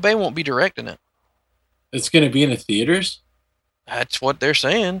thing, Michael Bay won't be directing it. It's going to be in the theaters? That's what they're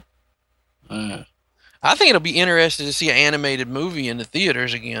saying. Uh, I think it'll be interesting to see an animated movie in the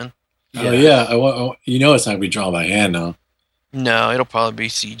theaters again. Oh, yeah. You know it's not going to be drawn by hand, though. No, it'll probably be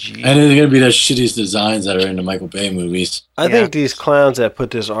CG. And it's going to be those shitty designs that are in the Michael Bay movies. I Yeah. think these clowns that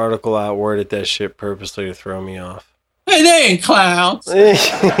put this article out worded that shit purposely to throw me off. Hey, they ain't clowns.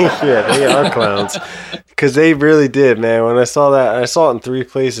 Yeah, they are clowns. Because they really did, man. When I saw that, I saw it in 3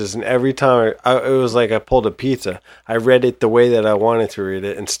 places, and every time it was like I pulled a pizza. I read it the way that I wanted to read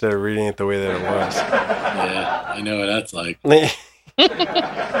it instead of reading it the way that it was. Yeah, I know what that's like.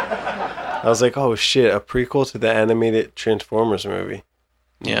 I was like, oh shit, a prequel to the animated Transformers movie.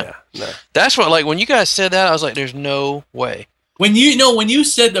 Yeah. No. That's what, like, when you guys said that, I was like, there's no way. When you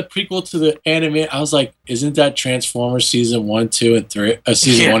said the prequel to the anime, I was like, isn't that Transformers season 1, 2, and 3?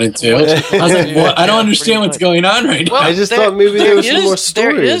 Season Yeah. 1 and 2? I was like, what? I don't understand what's going on right now. I just thought maybe there was some more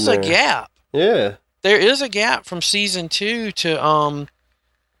story There is in a there. gap. Yeah. There is a gap from season 2 to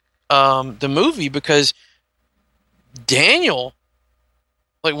the movie, because Daniel,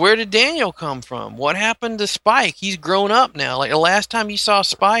 like, where did Daniel come from? What happened to Spike? He's grown up now. Like, the last time you saw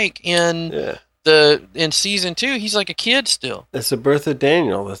Spike in season 2, he's like a kid still. It's the birth of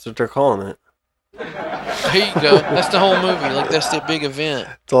Daniel. That's what they're calling it. Here you go. That's the whole movie. Like, that's the big event.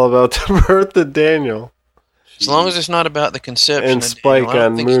 It's all about the birth of Daniel. As long as it's not about the conception And of Spike Daniel, I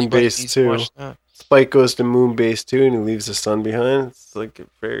don't on think anybody Moonbase needs to 2. watch that. Spike goes to Moonbase 2 and he leaves his son behind. It's like a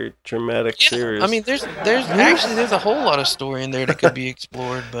very dramatic series. I mean, there's a whole lot of story in there that could be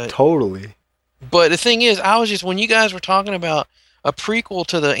explored, but totally. the thing is, I was just, when you guys were talking about a prequel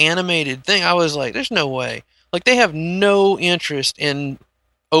to the animated thing, I was like, there's no way. Like, they have no interest in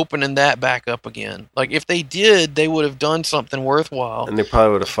opening that back up again. Like, if they did, they would have done something worthwhile. And they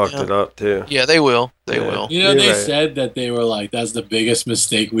probably would have fucked it up too. Yeah, they will. They Yeah. will. You know, You're they right. said that they were like, that's the biggest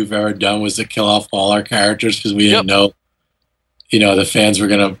mistake we've ever done, was to kill off all our characters because we didn't know, the fans were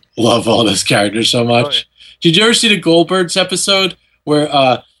going to love all those characters so much. Oh, yeah. Did you ever see the Goldbergs episode where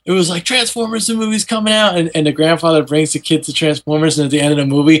it was like Transformers, the movie's coming out, and the grandfather brings the kids to Transformers, and at the end of the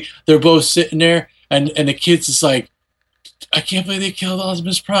movie, they're both sitting there, and the kid's just like, I can't believe they killed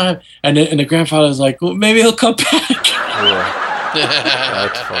Optimus Prime. And the grandfather's like, well, maybe he'll come back. Yeah,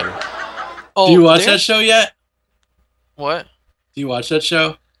 that's funny. Oh, Do you watch that show yet? What? Do you watch that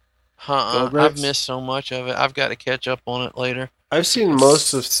show? I've Goldbergs? missed so much of it. I've got to catch up on it later. I've seen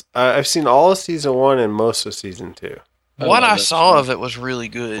I've seen all of season 1 and most of season 2. What love I that saw show. of it was really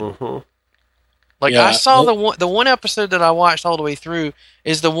good. Mm-hmm. Like, Yeah, I saw well- the one episode that I watched all the way through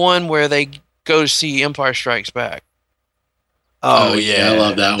is the one where they go to see Empire Strikes Back. Oh, yeah, I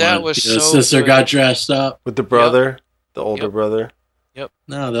love that one. That was The so sister good. got dressed up. With the brother, the older Yep. brother.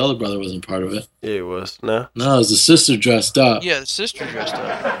 No, the older brother wasn't part of it. Yeah, it was. No? No, it was the sister dressed up. Yeah, the sister dressed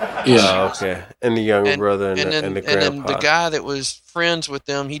up. Yeah. Oh, okay. And the younger brother and then the grandpa. the guy that was friends with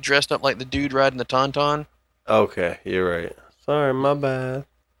them, he dressed up like the dude riding the Tauntaun. Okay, you're right. Sorry, my bad.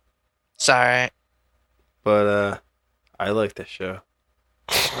 Sorry. But I like the show.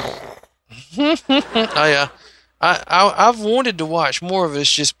 Oh yeah. I've wanted to watch more of it.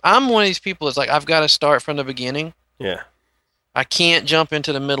 It's just, I'm one of these people that's like, I've got to start from the beginning. Yeah. I can't jump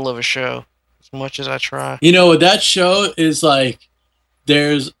into the middle of a show as much as I try. You know, that show is like,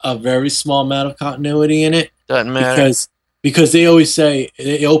 there's a very small amount of continuity in it. Doesn't matter. Because they always say,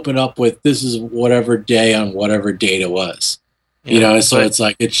 they open up with, this is whatever day on whatever date it was. Yeah, So but- it's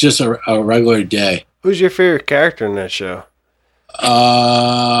like, it's just a regular day. Who's your favorite character in that show?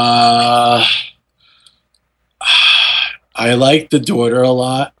 I like the daughter a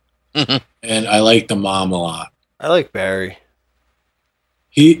lot, Mhm. and I like the mom a lot. I like Barry.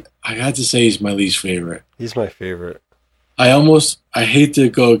 I got to say, he's my least favorite. He's my favorite. I hate to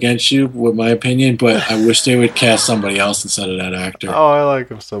go against you with my opinion, but I wish they would cast somebody else instead of that actor. Oh, I like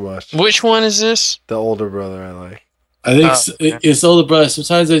him so much. Which one is this? The older brother I like. I think okay. it's older brother.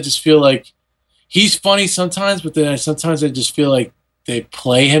 Sometimes I just feel like he's funny sometimes, but then sometimes I just feel like they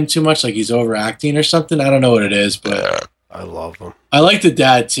play him too much, like he's overacting or something. I don't know what it is, but I love him. I like the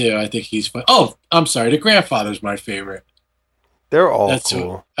dad too. I think he's fun. Oh, I'm sorry. The grandfather's my favorite. They're all That's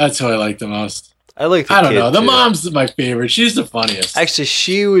cool. That's who I like the most. I like the I don't kid, know. The too. mom's my favorite. She's the funniest. Actually,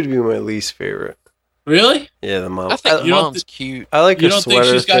 she would be my least favorite. Really? Yeah, the mom. I think you don't mom's cute. I like You her don't think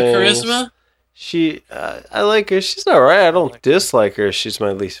sweater she's got things. charisma? I like her. She's all right. I don't dislike her. She's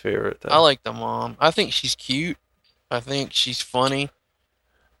my least favorite though. I like the mom. I think she's cute. I think she's funny.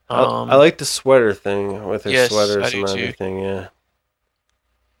 I like the sweater thing with her Yes, sweaters I do and too. everything. Yeah.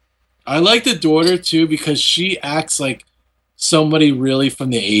 I like the daughter too because she acts like somebody really from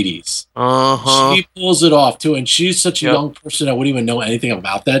the 80s. Uh-huh. She pulls it off too, and she's such a Yep. young person that wouldn't even know anything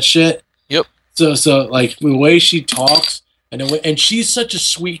about that shit. Yep. So like the way she talks and she's such a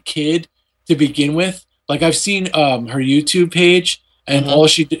sweet kid to begin with. Like I've seen her YouTube page, and Mhm. all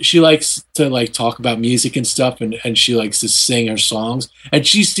she likes to like talk about music and stuff, and she likes to sing her songs. And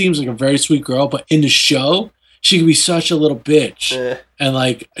she seems like a very sweet girl, but in the show, she can be such a little bitch. Eh. And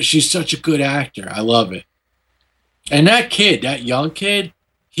like she's such a good actor. I love it. And that kid, that young kid,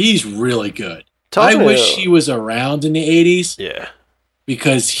 he's really good. I wish he was around in the 80s Yeah.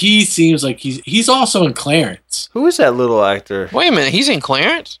 because he seems like he's also in Clarence. Who is that little actor? Wait a minute. He's in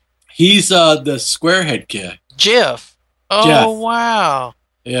Clarence? He's the squarehead kid. Jeff. Oh, Jeff. wow.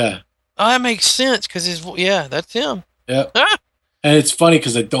 Yeah. Oh, that makes sense because yeah, that's him. Yep. Ah, And it's funny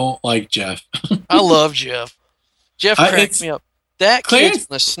because I don't like Jeff. I love Jeff. Jeff cracks it's- me up. That Clarence- kid's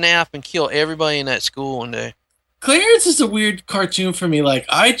gonna snap and kill everybody in that school one day. Clarence is a weird cartoon for me. Like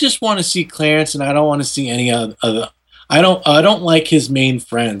I just want to see Clarence, and I don't want to see any other. I don't like his main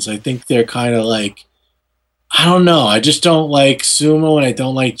friends. I think they're kind of like, I don't know. I just don't like Sumo, and I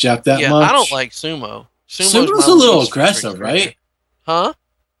don't like Jeff that Yeah, much. I don't like Sumo. Sumo's my a little least favorite aggressive, character. right? Huh?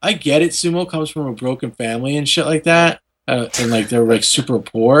 I get it. Sumo comes from a broken family and shit like that, and like they're like super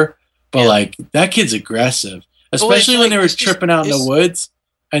poor. But Yeah. like that kid's aggressive, especially when like- they were it's just- tripping out in the it's- woods,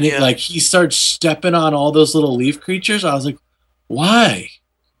 and Yeah. like he starts stepping on all those little leaf creatures. I was like, why?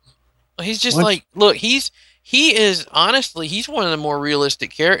 He's just What? like, look, he is honestly, he's one of the more realistic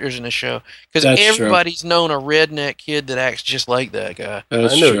characters in the show because That's true. everybody's known a redneck kid that acts just like that guy.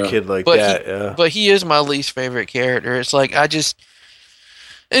 That's I know true. a kid like But that. Yeah. But he is my least favorite character. It's like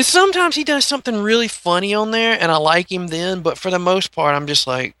and sometimes he does something really funny on there, and I like him then. But for the most part, I'm just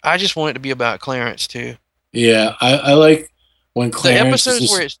like, I just want it to be about Clarence too. Yeah, I like when The Clarence. episodes is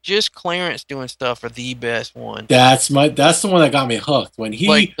just- where it's just Clarence doing stuff are the best one. that's the one that got me hooked. When he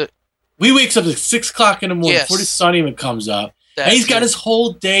Like wakes up at 6 o'clock in the morning Yes. before the sun even comes up. that. And he's got his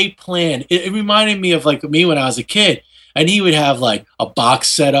whole day planned. It reminded me of like me when I was a kid, and he would have like a box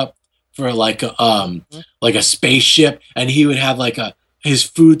set up for like a spaceship, and he would have like his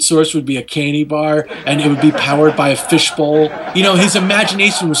food source would be a candy bar, and it would be powered by a fishbowl. You know, his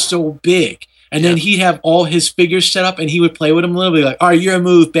imagination was so big. And then he'd have all his figures set up, and he would play with them a little bit, like, "All right, you're a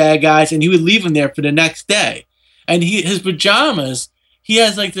move, bad guys," and he would leave them there for the next day. And his pajamas. He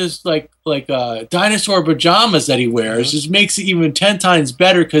has like this like dinosaur pajamas that he wears. Just makes it even 10 times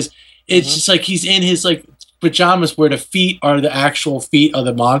better because it's just like he's in his like pajamas where the feet are the actual feet of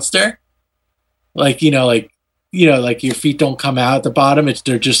the monster. Like like your feet don't come out at the bottom.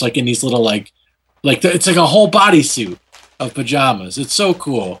 They're just like in these little it's like a whole bodysuit of pajamas. It's so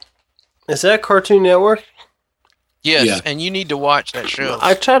cool. Is that Cartoon Network? Yes, Yeah. and you need to watch that show.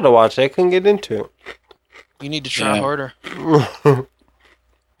 I tried to watch it. I couldn't get into You need to try Yeah. harder. it.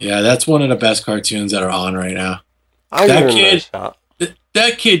 Yeah, that's one of the best cartoons that are on right now. I That give it a kid- shot.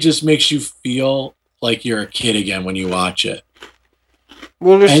 That kid just makes you feel like you're a kid again when you watch it.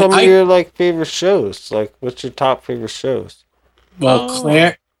 What are And some I- of your like favorite shows? Like, what's your top favorite shows? Well,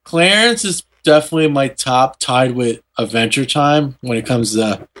 Oh. Clarence is definitely my top, tied with Adventure Time when it comes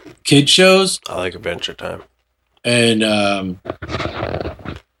to kid shows. I like Adventure Time. And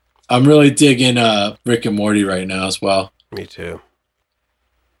I'm really digging Rick and Morty right now as well. Me too.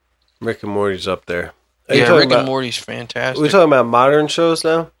 Rick and Morty's up there. Are you Yeah, talking Rick about, and Morty's fantastic. We're talking about modern shows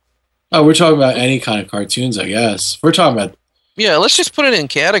now. Oh, we're talking about any kind of cartoons, I guess. We're talking about Yeah, let's just put it in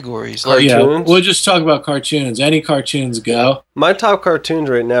categories. Cartoons? Like, yeah. We'll just talk about cartoons. Any cartoons go. My top cartoons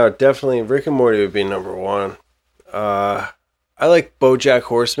right now are definitely Rick and Morty would be number one. I like BoJack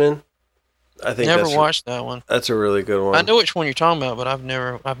Horseman. I think never watched that one. that's a really good one. I know which one you're talking about, but I've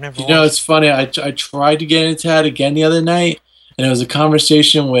never You watched. know, it's funny. I tried to get into that again the other night, and it was a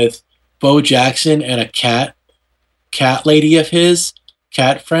conversation with Bo Jackson and a cat lady of his,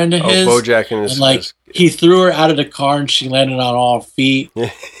 cat friend of his. BoJack and his And like he threw her out of the car and she landed on all feet.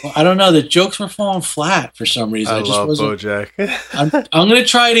 Yeah. Well, I don't know. The jokes were falling flat for some reason. I just love wasn't. BoJack. I'm gonna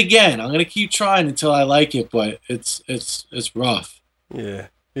try it again. I'm gonna keep trying until I like it, but it's rough. Yeah,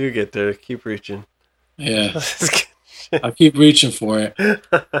 you get there. Keep reaching. Yeah, I'll keep reaching for it.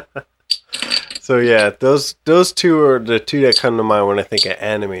 So yeah, those two are the two that come to mind when I think of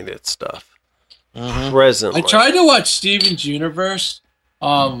animated stuff. Mhm. Presently, I tried to watch Steven's Universe,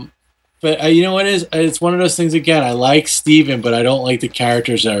 But you know what it is? It's one of those things again. I like Steven, but I don't like the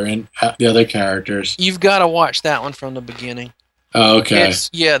characters that are in the other characters. You've got to watch that one from the beginning. Oh, okay.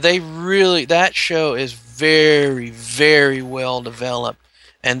 That show is very, very well developed,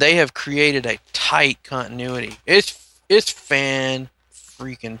 and they have created a tight continuity. It's fan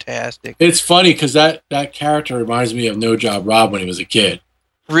freaking tastic. It's funny because that character reminds me of No Job Rob when he was a kid.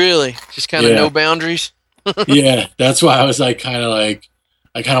 Really, just kind of no boundaries. Yeah, that's why I was like,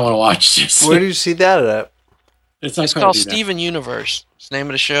 I kind of want to watch this. Where do you see that at? It's called Steven Universe. It's the name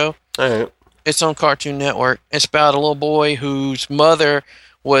of the show. All right. It's on Cartoon Network. It's about a little boy whose mother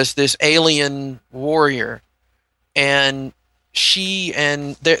was this alien warrior, and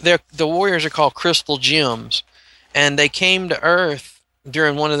the warriors are called Crystal Gems, and they came to Earth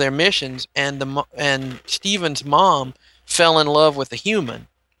during one of their missions, and Steven's mom fell in love with a human,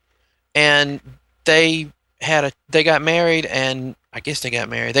 and they got married, and I guess they got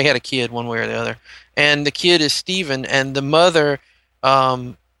married. They had a kid one way or the other, and the kid is Steven, and the mother,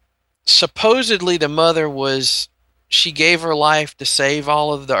 supposedly the mother she gave her life to save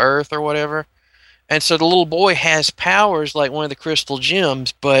all of the Earth or whatever, and so the little boy has powers like one of the Crystal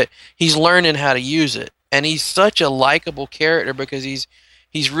Gems, but he's learning how to use it, and he's such a likable character because he's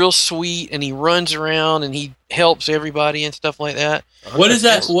real sweet, and he runs around and he helps everybody and stuff like that. What is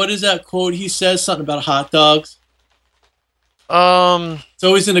that quote? He says something about hot dogs. It's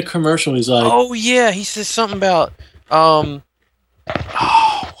always in a commercial. He's like, oh yeah, he says something about what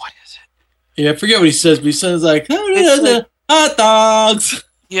is it? Yeah, I forget what he says, but he says like, It's hot dogs.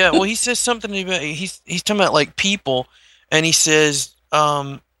 Yeah, well, he says something about he's talking about like people, and he says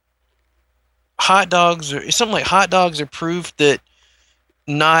hot dogs it's something like hot dogs are proof that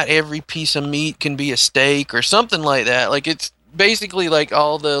not every piece of meat can be a steak or something like that. Like it's basically like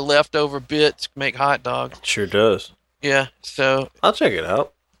all the leftover bits make hot dogs. Sure does. Yeah, so I'll check it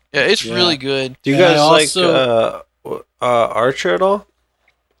out. yeah, it's really good. Do you And guys also- like Archer at all?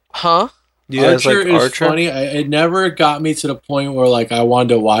 Huh? Do you guys Archer like is Archer? funny. It never got me to the point where like I wanted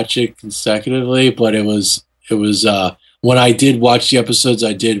to watch it consecutively, but it was when I did watch the episodes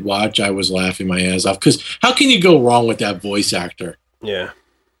I did watch, I was laughing my ass off because how can you go wrong with that voice actor? Yeah.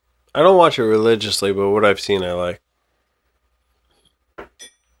 I don't watch it religiously, but what I've seen I like.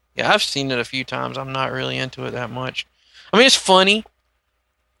 Yeah, I've seen it a few times. I'm not really into it that much. I mean, it's funny.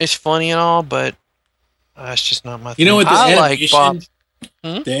 It's funny and all, but it's just not my thing. You know what? The I like animation,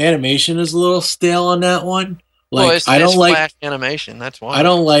 Bob. the animation is a little stale on that one. Like Well, it's flash animation. That's why. I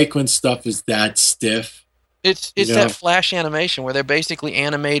don't like when stuff is that stiff. It's you know. that flash animation where they're basically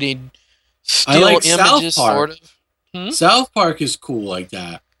animated I still like South images, Park. sort of. South Park is cool like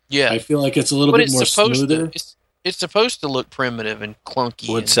that. Yeah, I feel like it's a little but bit it's more supposed smoother. to. It's supposed to look primitive and clunky.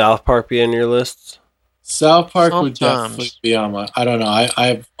 Would and- South Park be on your lists? South Park would Sometimes. definitely be on my. I don't know.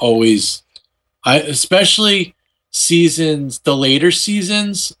 I've always, especially the later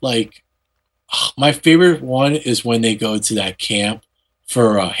seasons. Like my favorite one is when they go to that camp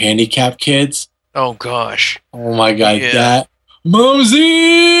for handicapped kids. Oh gosh. Oh my god, Yeah. that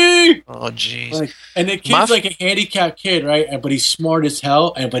Mosey! Oh jeez. Like, and the kid's My- like a handicapped kid, right? But he's smart as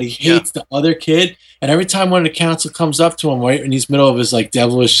hell, but he hates the other kid. And every time one of the council comes up to him, right, in his middle of his like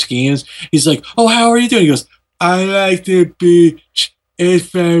devilish schemes, he's like, "Oh, how are you doing?" He goes, "I like the beach. It's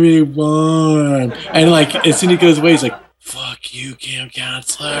very warm." And like as soon as he goes away, he's like, "Fuck you, camp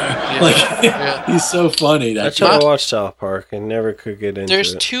counselor." Like yeah. he's so funny. I That tried to watch South Park and never could get into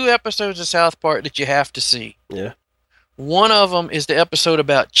There's it. 2 episodes of South Park that you have to see. Yeah. One of them is the episode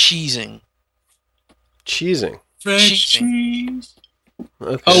about cheesing. Cheesing. French cheesing. cheese.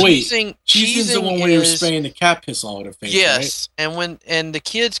 Okay. Oh wait, Cheesing cheese the one where you're is- spraying the cat piss all over their face. Yes, and the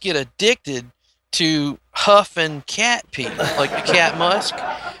kids get addicted to huffing cat pee, like the cat musk.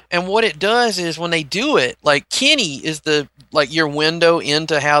 And what it does is when they do it, like Kenny is your window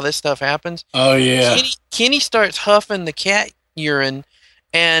into how this stuff happens. Right? Oh yeah. Kenny starts huffing the cat urine,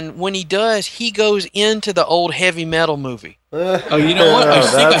 and when he does, he goes into the old heavy metal movie. Oh, you know what? I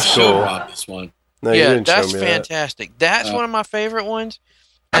think I that's showed cool. Rob this one. No, you Yeah, didn't that's show me that. fantastic. That's one of my favorite ones.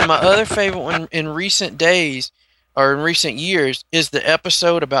 And my other favorite one in recent days or in recent years is the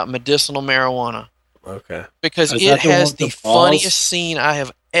episode about medicinal marijuana. Okay. Because Is it that the one has with the the balls? funniest scene I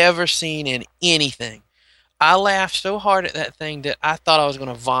have ever seen in anything. I laughed so hard at that thing that I thought I was going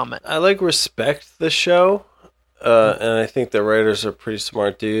to vomit. I respect the show, and I think the writers are pretty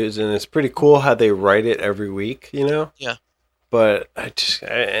smart dudes, and it's pretty cool how they write it every week, you know? Yeah. But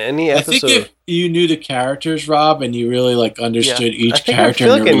any I episode... think if you knew the characters, Rob, and you really like understood I each think character, I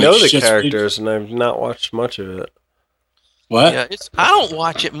feel and like I their know the relationships with characters, and I've not watched much of it. What? Yeah, I don't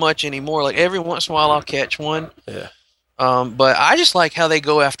watch it much anymore. Like every once in a while I'll catch one. Yeah. But I just like how they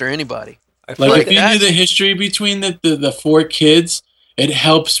go after anybody. I feel Like Like if you that- knew the history between the four kids, it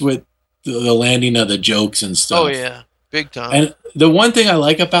helps with the landing of the jokes and stuff. Oh yeah, big time. And the one thing I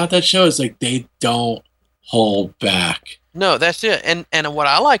like about that show is like they don't hold back. No, that's it. And what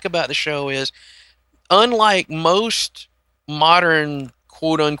I like about the show is, unlike most modern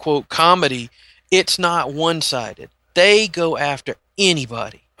quote unquote comedy, it's not one sided. They go after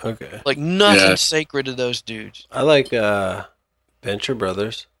anybody. Okay. Like nothing's Yeah. sacred to those dudes. I like Venture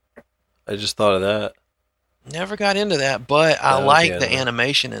Brothers. I just thought of that. Never got into that, but I That would like be the another-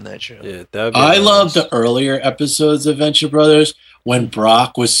 animation in that show. Yeah, that would be I nice. love the earlier episodes of Venture Brothers when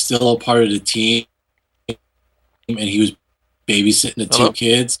Brock was still a part of the team and he was babysitting the Hello? two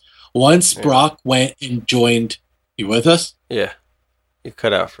kids. Once Yeah. Brock went and joined, you with us, Yeah. You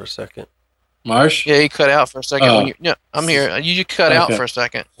cut out for a second. Marsh? Yeah, you cut out for a second. Oh. When you, no, I'm here. You cut out Okay. for a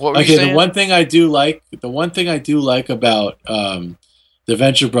second. What were you Okay, saying? the one thing I do like about the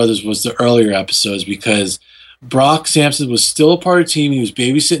Venture Brothers was the earlier episodes because Brock Sampson was still a part of the team. He was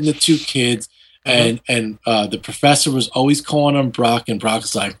babysitting the two kids, and the professor was always calling on Brock, and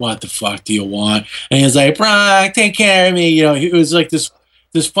Brock's like, "What the fuck do you want?" And he was like, "Brock, take care of me." You know, it was like this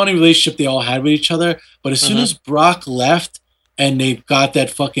funny relationship they all had with each other. But as soon as Brock left, and they got that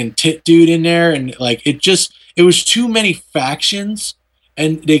fucking tit dude in there, and like it was too many factions,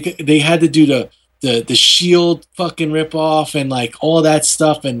 and they had to do the Shield fucking rip off and like all that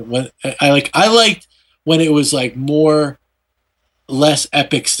stuff. And when I liked when it was like less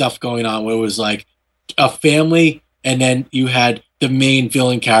epic stuff going on, where it was like a family, and then you had the main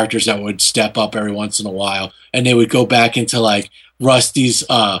villain characters that would step up every once in a while, and they would go back into like Rusty's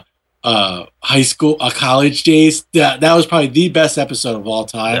high school college days. That was probably the best episode of all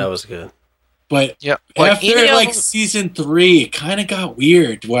time. That was good. But Yeah, like after any of like them- season 3, it kind of got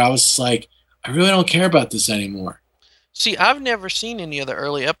weird where I was like, I really don't care about this anymore. See, I've never seen any of the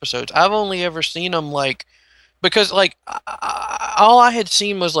early episodes. I've only ever seen them like because like all I had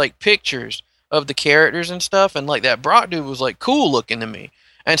seen was like pictures of the characters and stuff, and like that Brock dude was like cool looking to me,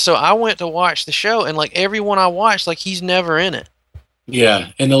 and so I went to watch the show, and like everyone I watched, like he's never in it.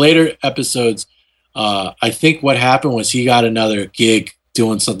 Yeah, in the later episodes, I think what happened was he got another gig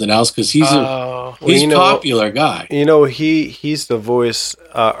doing something else because he's Oh, Well, he's you a know- popular guy. You know, he's the voice,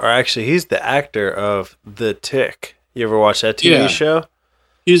 or actually, he's the actor of The Tick. You ever watch that TV Yeah. show?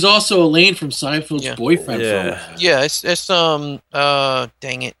 He's also Elaine from Seinfeld's Yeah. boyfriend. Yeah. For a while. yeah, it's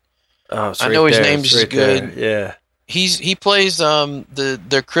dang it, Oh, it's I right know his there. name's It's is right there. good. Yeah. he plays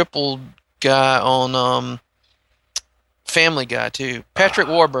the crippled guy on Family Guy too, Patrick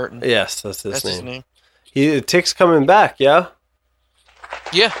Warburton. Yes, that's his That's name. his name. The Tick's coming back, yeah?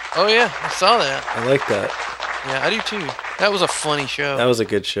 Yeah. Oh yeah, I saw that. I like that. Yeah, I do too. That was a funny show. That was a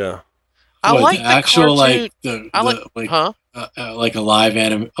good show. I What, like the the actual cartoon. like the I like, like huh? like alive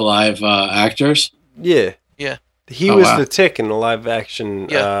actors. Yeah. Yeah. He Oh, was wow. the Tick in the live action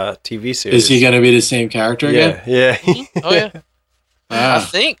Yeah. TV series. Is he going to be the same character again? Yeah, yeah. Oh yeah. Ah,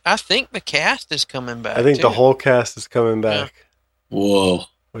 I think the cast is coming back. I think the too. whole cast is coming back, whoa.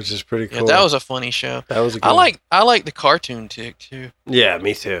 which is pretty Yeah, cool. that was a funny show. that was a good I like the cartoon Tick too. Yeah,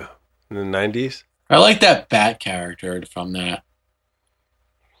 me too. In the 90s? I like that Bat character from that.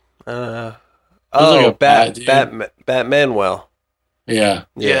 Oh, like a bad dude. Batmanuel. Yeah.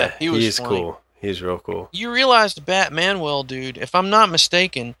 Yeah, he was he's funny. cool. He's real cool. You realize the Batmanuel dude, if I'm not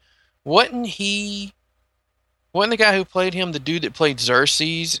mistaken, wasn't the guy who played him the dude that played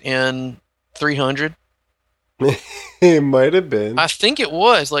Xerxes in 300? It might have been. I think it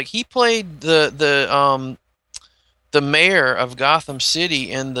was. Like he played the mayor of Gotham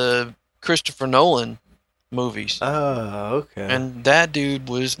City in the Christopher Nolan movies. Oh, okay. And that dude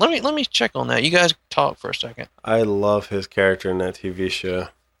was let me check on that. You guys talk for a second. I love his character in that TV show.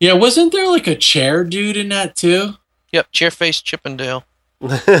 Yeah, wasn't there like a chair dude in that too? Yep, Chairface Chippendale.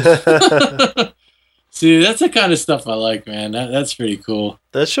 See, that's the kind of stuff I like, man. That's pretty cool.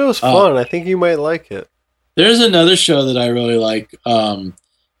 That show's Oh. fun. I think you might like it. There's another show that I really like,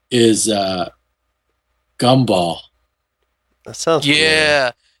 is Gumball. That sounds familiar.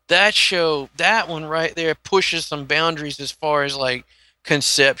 Yeah, that show, that one right there pushes some boundaries as far as like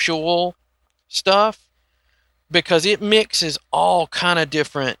conceptual stuff because it mixes all kind of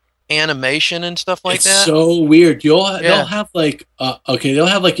different animation and stuff like It's that. so weird. Yeah. They'll have like they'll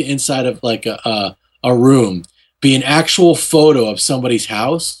have like an inside of like a room be an actual photo of somebody's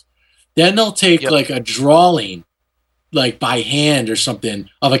house. Then they'll take Yep. like a drawing, like by hand or something,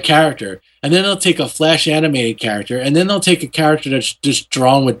 of a character, and then they'll take a flash animated character, and then they'll take a character that's just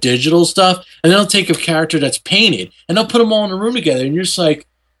drawn with digital stuff, and then they'll take a character that's painted, and they'll put them all in a room together, and you're just like,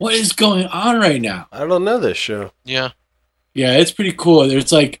 what is going on right now? I don't know this show. Yeah. Yeah, it's pretty cool.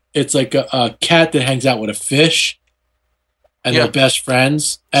 It's like a cat that hangs out with a fish, and Yeah. they're best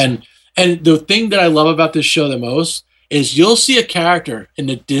friends. And the thing that I love about this show the most is you'll see a character in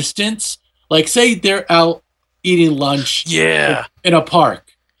the distance, like say they're out eating lunch Yeah. in a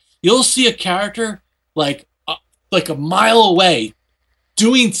park. You'll see a character like a mile away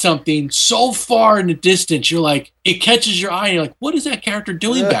doing something so far in the distance. You're like, it catches your eye. And you're like, what is that character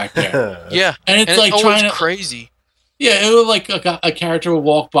doing back there? Yeah. And it's And like it's always trying to. crazy. Yeah, it would like a character will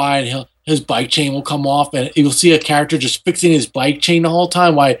walk by and his bike chain will come off, and you'll see a character just fixing his bike chain the whole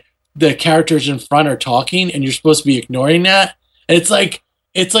time while the characters in front are talking, and you're supposed to be ignoring that. And it's like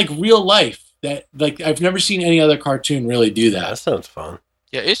real life. That like I've never seen any other cartoon really do That that. sounds fun.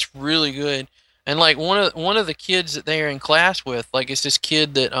 Yeah, it's really good. And like one of the kids that they're in class with, like it's this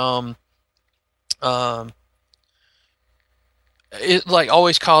kid that it like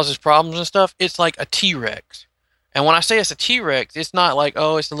always causes problems and stuff. It's like a T-Rex. And when I say it's a T-Rex, it's not like,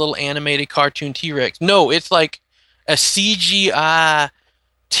 oh, it's a little animated cartoon T-Rex. No, it's like a CGI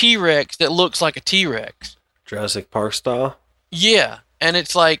T-Rex that looks like a T-Rex. Jurassic Park style. Yeah, and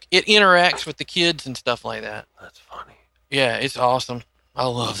it's like it interacts with the kids and stuff like that. That's funny. Yeah, it's awesome. I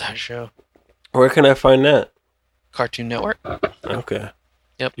love that show. Where can I find that? Cartoon Network. Okay.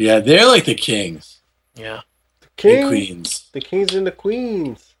 Yeah, they're like the kings Yeah. and queens. The kings and the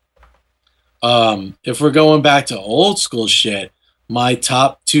queens. If we're going back to old school shit, my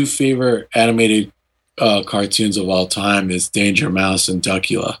top two favorite animated cartoons of all time is Danger Mouse and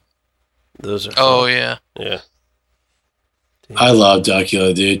Duckula. Those are. Oh fun. yeah. Yeah. I love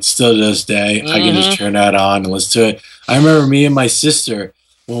Duckula, dude. Still to this day, I can Mhm. just turn that on and listen to it. I remember me and my sister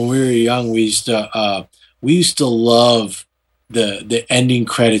when we were young, we used to love the ending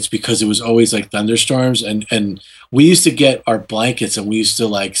credits because it was always like thunderstorms, and we used to get our blankets and we used to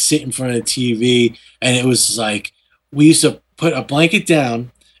like sit in front of the TV, and it was like we used to put a blanket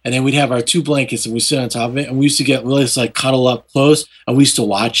down and then we'd have our two blankets and we sit on top of it, and we used to get really just, like cuddle up close and we used to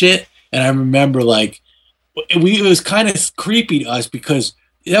watch it. And I remember like it was kind of creepy to us because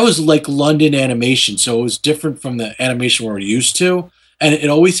that was like London animation, so it was different from the animation we're used to, and it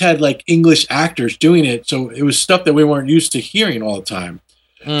always had like English actors doing it, so it was stuff that we weren't used to hearing all the time.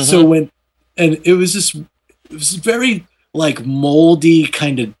 Mhm. So it was very like moldy,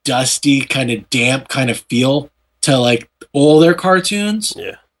 kind of dusty, kind of damp kind of feel to like all their cartoons.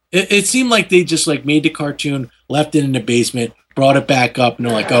 Yeah. It seemed like they just like made the cartoon, left it in the basement, brought it back up, and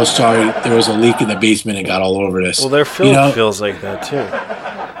they're like, "Oh, sorry, there was a leak in the basement and got all over this." Well, their film You know? feels like that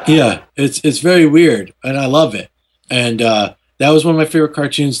too. Yeah, it's very weird, and I love it. And that was one of my favorite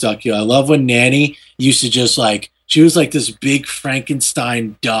cartoons, Ducky. I love when Nanny used to just like she was like this big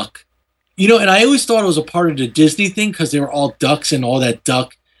Frankenstein duck, and I always thought it was a part of the Disney thing because they were all ducks and all that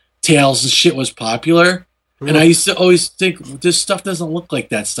duck tales and shit was popular. And I used to always think this stuff doesn't look like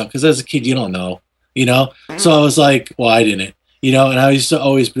that stuff because as a kid you don't know, So I was like, well, I didn't, and I used to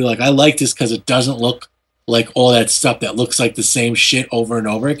always be like, I like this because it doesn't look like all that stuff that looks like the same shit over and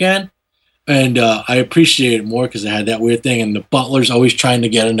over again. And I appreciate it more because it had that weird thing. And the butler's always trying to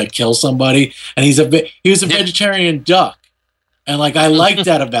get him to kill somebody, and he was a vegetarian duck, and like I liked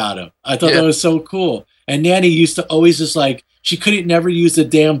that about him. I thought that was so cool. And Nanny used to always just like she couldn't never use the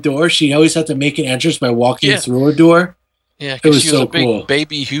damn door. She always had to make an entrance by walking through a door. Yeah, It because was she was so a big cool.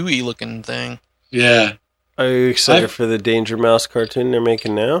 baby Huey looking thing. Yeah. Are you excited for the Danger Mouse cartoon they're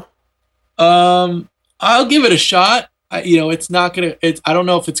making now? I'll give it a shot. It's not gonna. I don't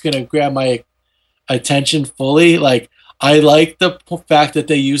know if it's gonna grab my attention fully. Like I like the fact that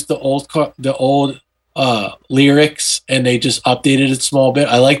they used the old lyrics and they just updated it a small bit.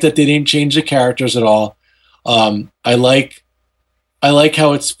 I like that they didn't change the characters at all. I like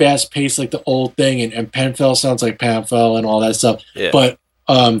how it's fast paced, like the old thing, and Penfell sounds like Panfell and all that stuff. Yeah. But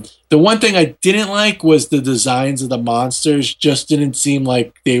the one thing I didn't like was the designs of the monsters. Just didn't seem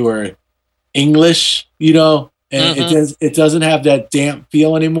like they were English, and it doesn't have that damp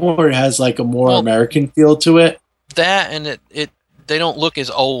feel anymore. It has like a more American feel to it. That and it they don't look as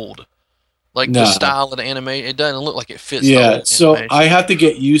old. Like the style of the anime, it doesn't look like it fits. the Yeah, old so animation. I have to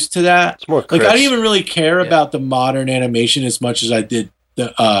get used to that. It's more Like crisp. I didn't even really care about the modern animation as much as I did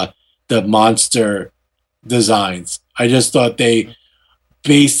the monster designs. I just thought they,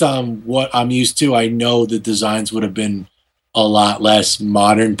 based on what I'm used to, I know the designs would have been a lot less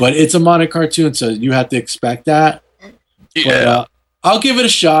modern. But it's a modern cartoon, so you have to expect that. Yeah. But, I'll give it a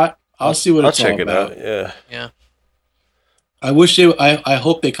shot. I'll see what I'll it's check all it about. out. Yeah. I wish I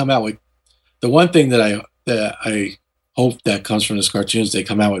hope they come out with the one thing that I hope that comes from this cartoon is they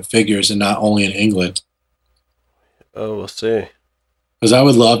come out with figures and not only in England. Oh, we'll see. Because I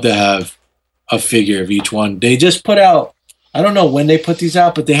would love to have a figure of each one. They just put out I don't know when they put these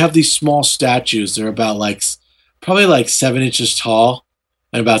out, but they have these small statues. They're about probably like 7 inches tall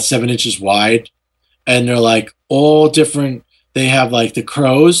and about 7 inches wide, and they're like all different. They have like the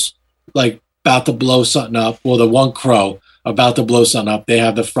crows, like about to blow something up. Well, the one crow about to blow something up. They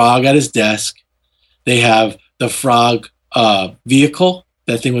have the frog at his desk. They have the frog vehicle,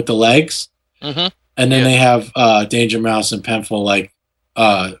 that thing with the legs. Mm-hmm. And then they have Danger Mouse and Penfold like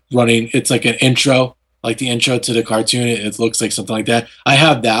running. It's like an intro, like the intro to the cartoon. It looks like something like that. I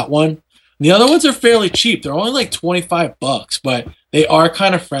have that one. The other ones are fairly cheap. They're only like $25, but they are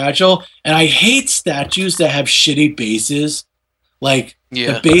kind of fragile. And I hate statues that have shitty bases. Like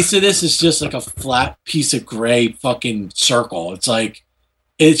the base of this is just like a flat piece of gray fucking circle. It's like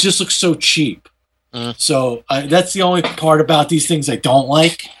it just looks so cheap. So that's the only part about these things I don't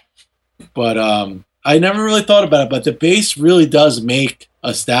like. But I never really thought about it. But the base really does make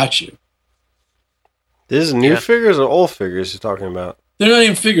a statue. This is new figures or old figures you're talking about? They're not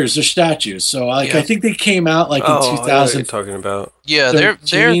even figures; they're statues. So I think they came out like in 2000. Talking about they're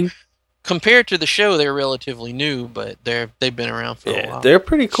compared to the show, they're relatively new, but they've been around for a while. They're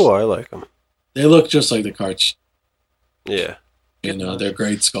pretty cool. I like them. They look just like the cartoon. Yeah. You know, they're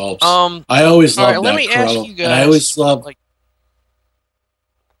great sculpts. I always loved that let me crow. ask you guys, and I always loved...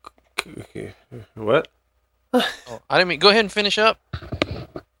 What? I didn't mean... Go ahead and finish up.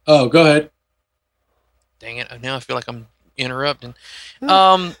 Oh, go ahead. Dang it. Now I feel like I'm interrupting.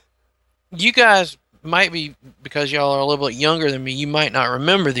 You guys might be, because y'all are a little bit younger than me, you might not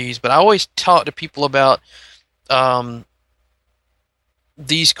remember these, but I always talk to people about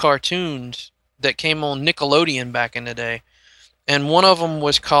these cartoons that came on Nickelodeon back in the day. And one of them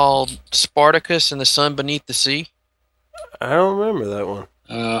was called Spartacus and the Sun Beneath the Sea. I don't remember that one.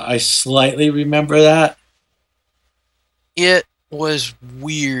 I slightly remember that. It was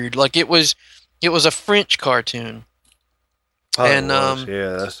weird. Like it was a French cartoon. And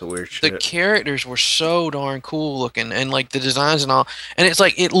yeah, that's the weird shit. The characters were so darn cool looking, and like the designs and all. And it's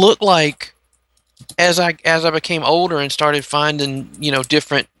like it looked like as I became older and started finding,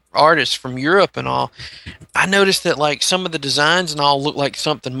 different artists from Europe and all, I noticed that like some of the designs and all looked like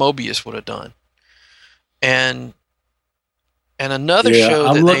something Mobius would have done. And another show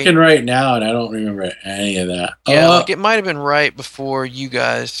I'm looking right now and I don't remember any of that. Yeah, like it might have been right before you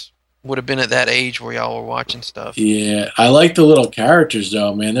guys would have been at that age where y'all were watching stuff. Yeah, I like the little characters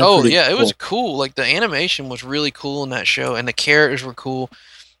though, man. They're cool. It was cool. Like the animation was really cool in that show, and the characters were cool,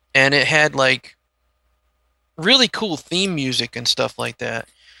 and it had like really cool theme music and stuff like that.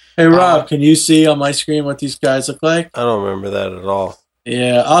 Hey Rob, can you see on my screen what these guys look like? I don't remember that at all.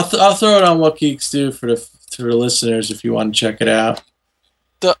 Yeah, I'll throw it on What Geeks Do for the listeners if you want to check it out.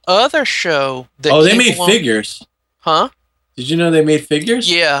 The other show that they made figures. Huh? Did you know they made figures?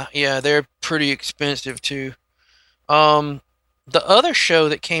 Yeah, they're pretty expensive too. The other show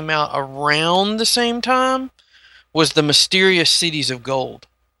that came out around the same time was The Mysterious Cities of Gold.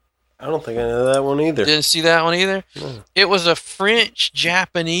 I don't think I know that one either. Didn't see that one either? No. It was a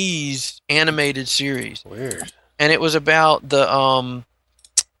French-Japanese animated series. Weird. And it was about the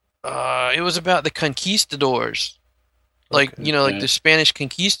conquistadors. Like, like the Spanish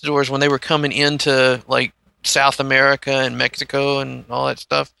conquistadors when they were coming into like South America and Mexico and all that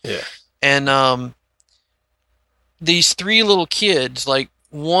stuff. Yeah. And these three little kids, like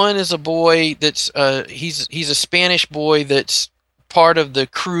one is a boy that's he's a Spanish boy that's part of the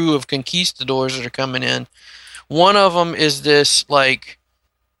crew of conquistadors that are coming in. One of them is this like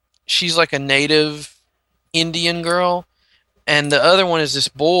she's like a native Indian girl, and the other one is this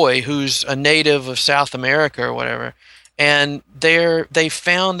boy who's a native of South America or whatever. And they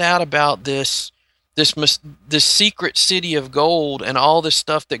found out about this secret city of gold and all this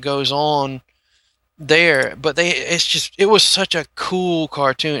stuff that goes on there. But it was such a cool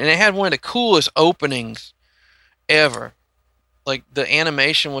cartoon, and it had one of the coolest openings ever. Like the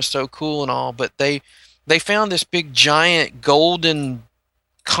animation was so cool and all, but they found this big giant golden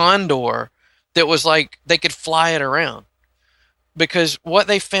condor that was like they could fly it around. Because what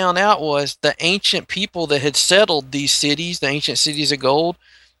they found out was the ancient people that had settled these cities, the ancient cities of gold,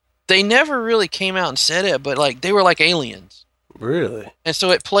 they never really came out and said it, but like they were like aliens. Really? And so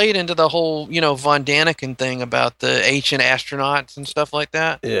it played into the whole, Von Daniken thing about the ancient astronauts and stuff like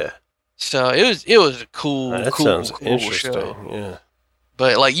that. Yeah. So it was a cool, cool interesting. show. Yeah.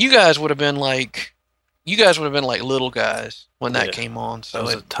 But like you guys would have been like little guys when that came on. So I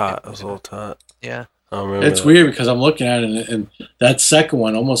was a little tot. Yeah. It's weird because I'm looking at it and that second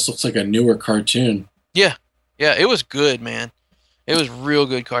one almost looks like a newer cartoon. Yeah. Yeah, it was good, man. It was real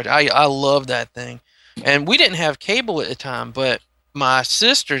good cartoon. I love that thing. And we didn't have cable at the time, but my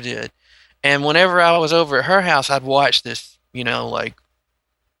sister did. And whenever I was over at her house, I'd watch this you know, like,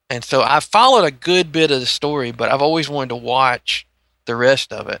 and so I followed a good bit of the story, but I've always wanted to watch the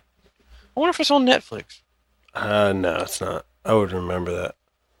rest of it. I wonder if it's on Netflix. No, it's not. I would remember that.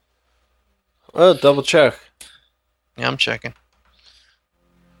 Well, double check. Yeah, I'm checking.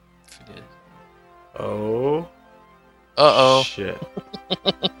 If it is. Oh. Uh-oh. Shit.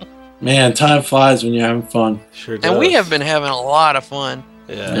 Man, time flies when you're having fun. Sure does. And we have been having a lot of fun.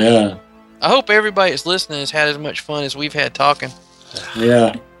 Yeah. Yeah. I hope everybody that's listening has had as much fun as we've had talking.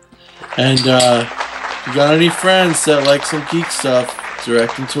 Yeah. And if you got any friends that like some geek stuff,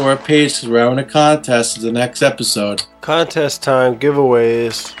 direct them to our page because we're having a contest for the next episode. Contest time,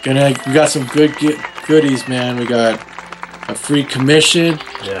 giveaways. We got some good goodies, man. We got a free commission.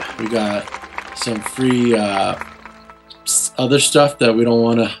 Yeah. We got some free other stuff that we don't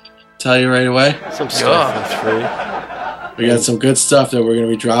want to tell you right away. Some stuff that's free. We got some good stuff that we're going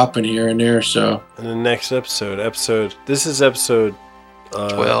to be dropping here and there. So In the next episode, this is episode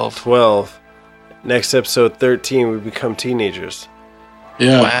 12. Next episode 13, we become teenagers.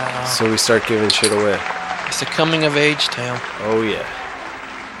 yeah. Wow. So we start giving shit away. It's a coming of age tale. Oh yeah.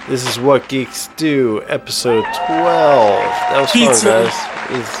 This is What Geeks Do, episode 12. That was Pizza. fun,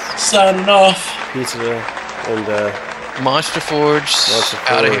 guys. It's Signing off. pizza and Monster Forge Monster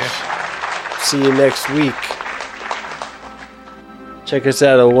out of Forge. here. See you next week. Check us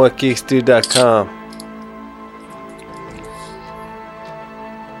out at whatgeeksdo.com.